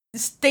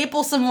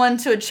staple someone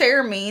to a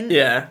chair mean.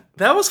 Yeah,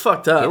 that was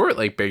fucked up. They were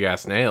like big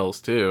ass nails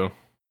too.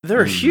 They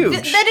were huge.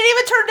 They didn't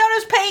even turn down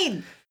his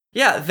pain.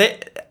 Yeah,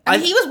 I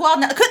mean, he was wild.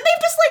 Now, couldn't they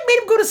have just like made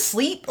him go to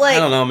sleep? Like, I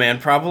don't know, man.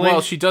 Probably.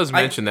 Well, she does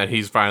mention that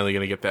he's finally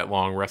going to get that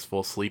long,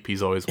 restful sleep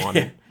he's always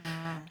wanted.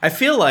 I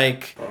feel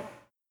like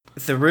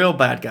the real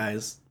bad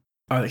guys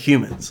are the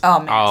humans. Oh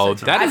man, Oh,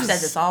 so that I've is- said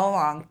this all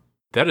along.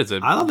 That is a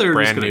I thought they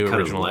were just brand going new to cut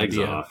his original legs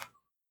idea. off.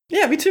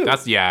 Yeah, me too.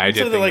 That's I So did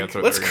they're think like, that's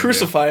what let's they were gonna do.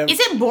 crucify him. Is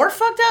it more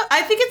fucked up?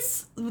 I think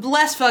it's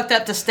less fucked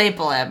up to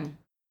staple him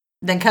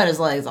than cut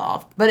his legs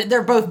off. But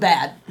they're both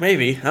bad.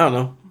 Maybe. I don't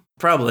know.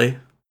 Probably.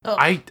 Oh,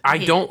 I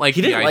don't like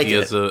He the didn't like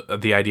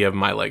idea of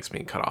my legs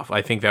being cut off.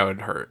 I think that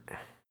would hurt.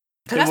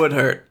 It would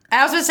hurt.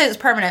 I was going to say it's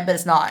permanent, but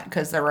it's not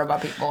because they're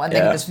robot people and they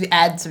Yeah. can just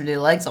add some new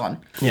legs on.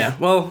 Yeah.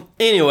 Well,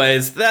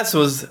 anyways, that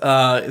was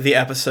the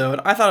episode.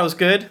 I thought it was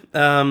good.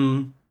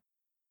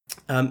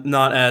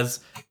 Not as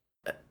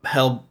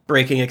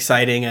hell-breaking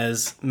exciting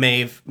as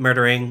Maeve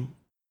murdering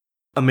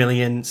a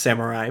million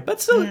samurai,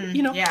 but still,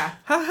 Yeah.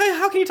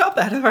 how can you top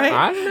that, right?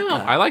 I don't know.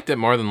 I liked it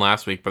more than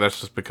last week, but that's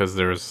just because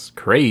there's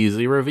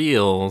crazy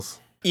reveals.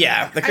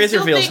 Yeah, the I crazy still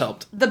reveals think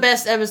helped. The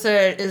best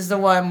episode is the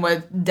one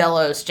with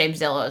James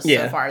Delos,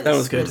 Yeah, so far. that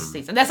was good. This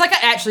season. That's like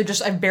actually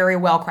just a very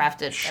well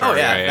crafted. Sure. Oh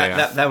yeah,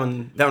 yeah. That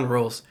one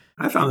rules.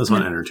 I found this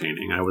one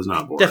entertaining. I was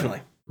not bored.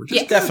 Definitely. Which is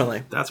Yeah. good.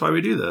 Definitely. That's why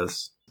we do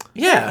this.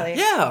 Yeah,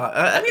 Exactly. yeah.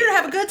 I'm here to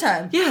have a good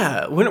time.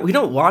 Yeah, we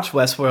don't watch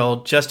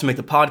Westworld just to make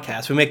the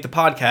podcast. We make the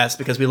podcast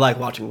because we like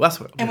watching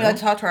Westworld. And we like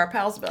to talk to our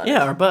pals about it.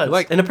 yeah, our buds.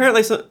 And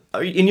apparently,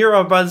 and you're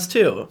our buds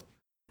too.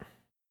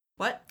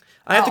 What?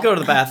 I have to Oh. go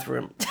to the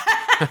bathroom.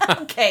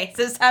 Okay,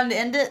 so it's time to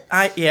end it?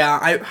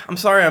 I'm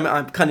sorry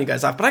I'm cutting you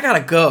guys off, but I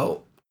gotta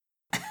go.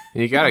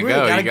 You gotta really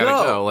go. gotta You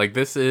gotta go. go. Like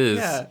this is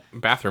Yeah.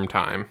 bathroom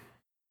time.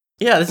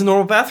 Yeah, this is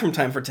normal bathroom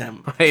time for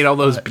Tim. I ate all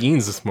those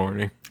beans this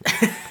morning.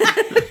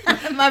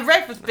 My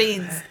breakfast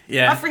beans. My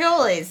Yeah,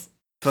 frijoles.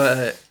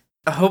 but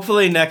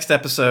hopefully next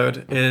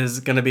episode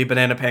is gonna be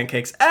banana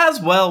pancakes as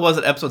well. Was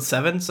it episode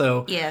 7?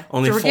 So Yeah.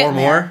 only so we're 4 getting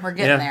more. there. We're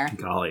getting there.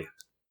 Golly.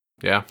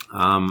 Yeah.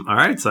 All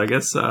right. So I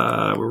guess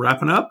we're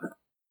wrapping up.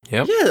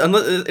 Yep. Yeah.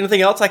 Unless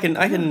anything else, I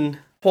can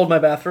hold my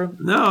bathroom.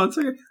 No, it's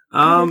okay.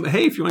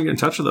 Hey, if you want to get in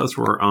touch with us,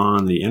 we're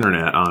on the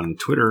internet on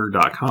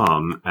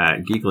twitter.com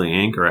at Geekly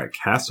Inc. or at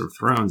Cast of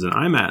Thrones, and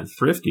I'm at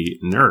Thrifty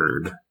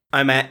Nerd.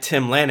 I'm at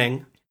Tim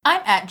Lanning.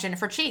 I'm at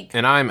Jennifer Cheek.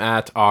 And I'm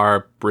at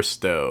R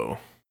Bristow.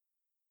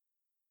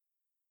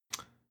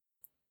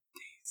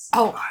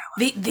 Oh,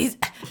 these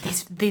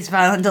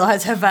violent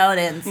delights have violent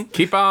ends.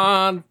 Keep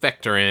on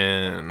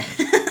vectoring.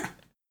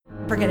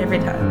 Forget every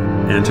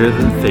time. Enter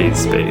the phase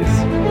space.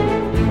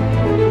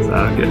 Is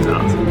that good,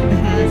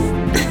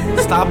 Johnson?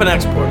 Stop and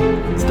export.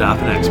 Stop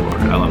and export.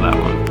 I love that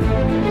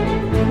one.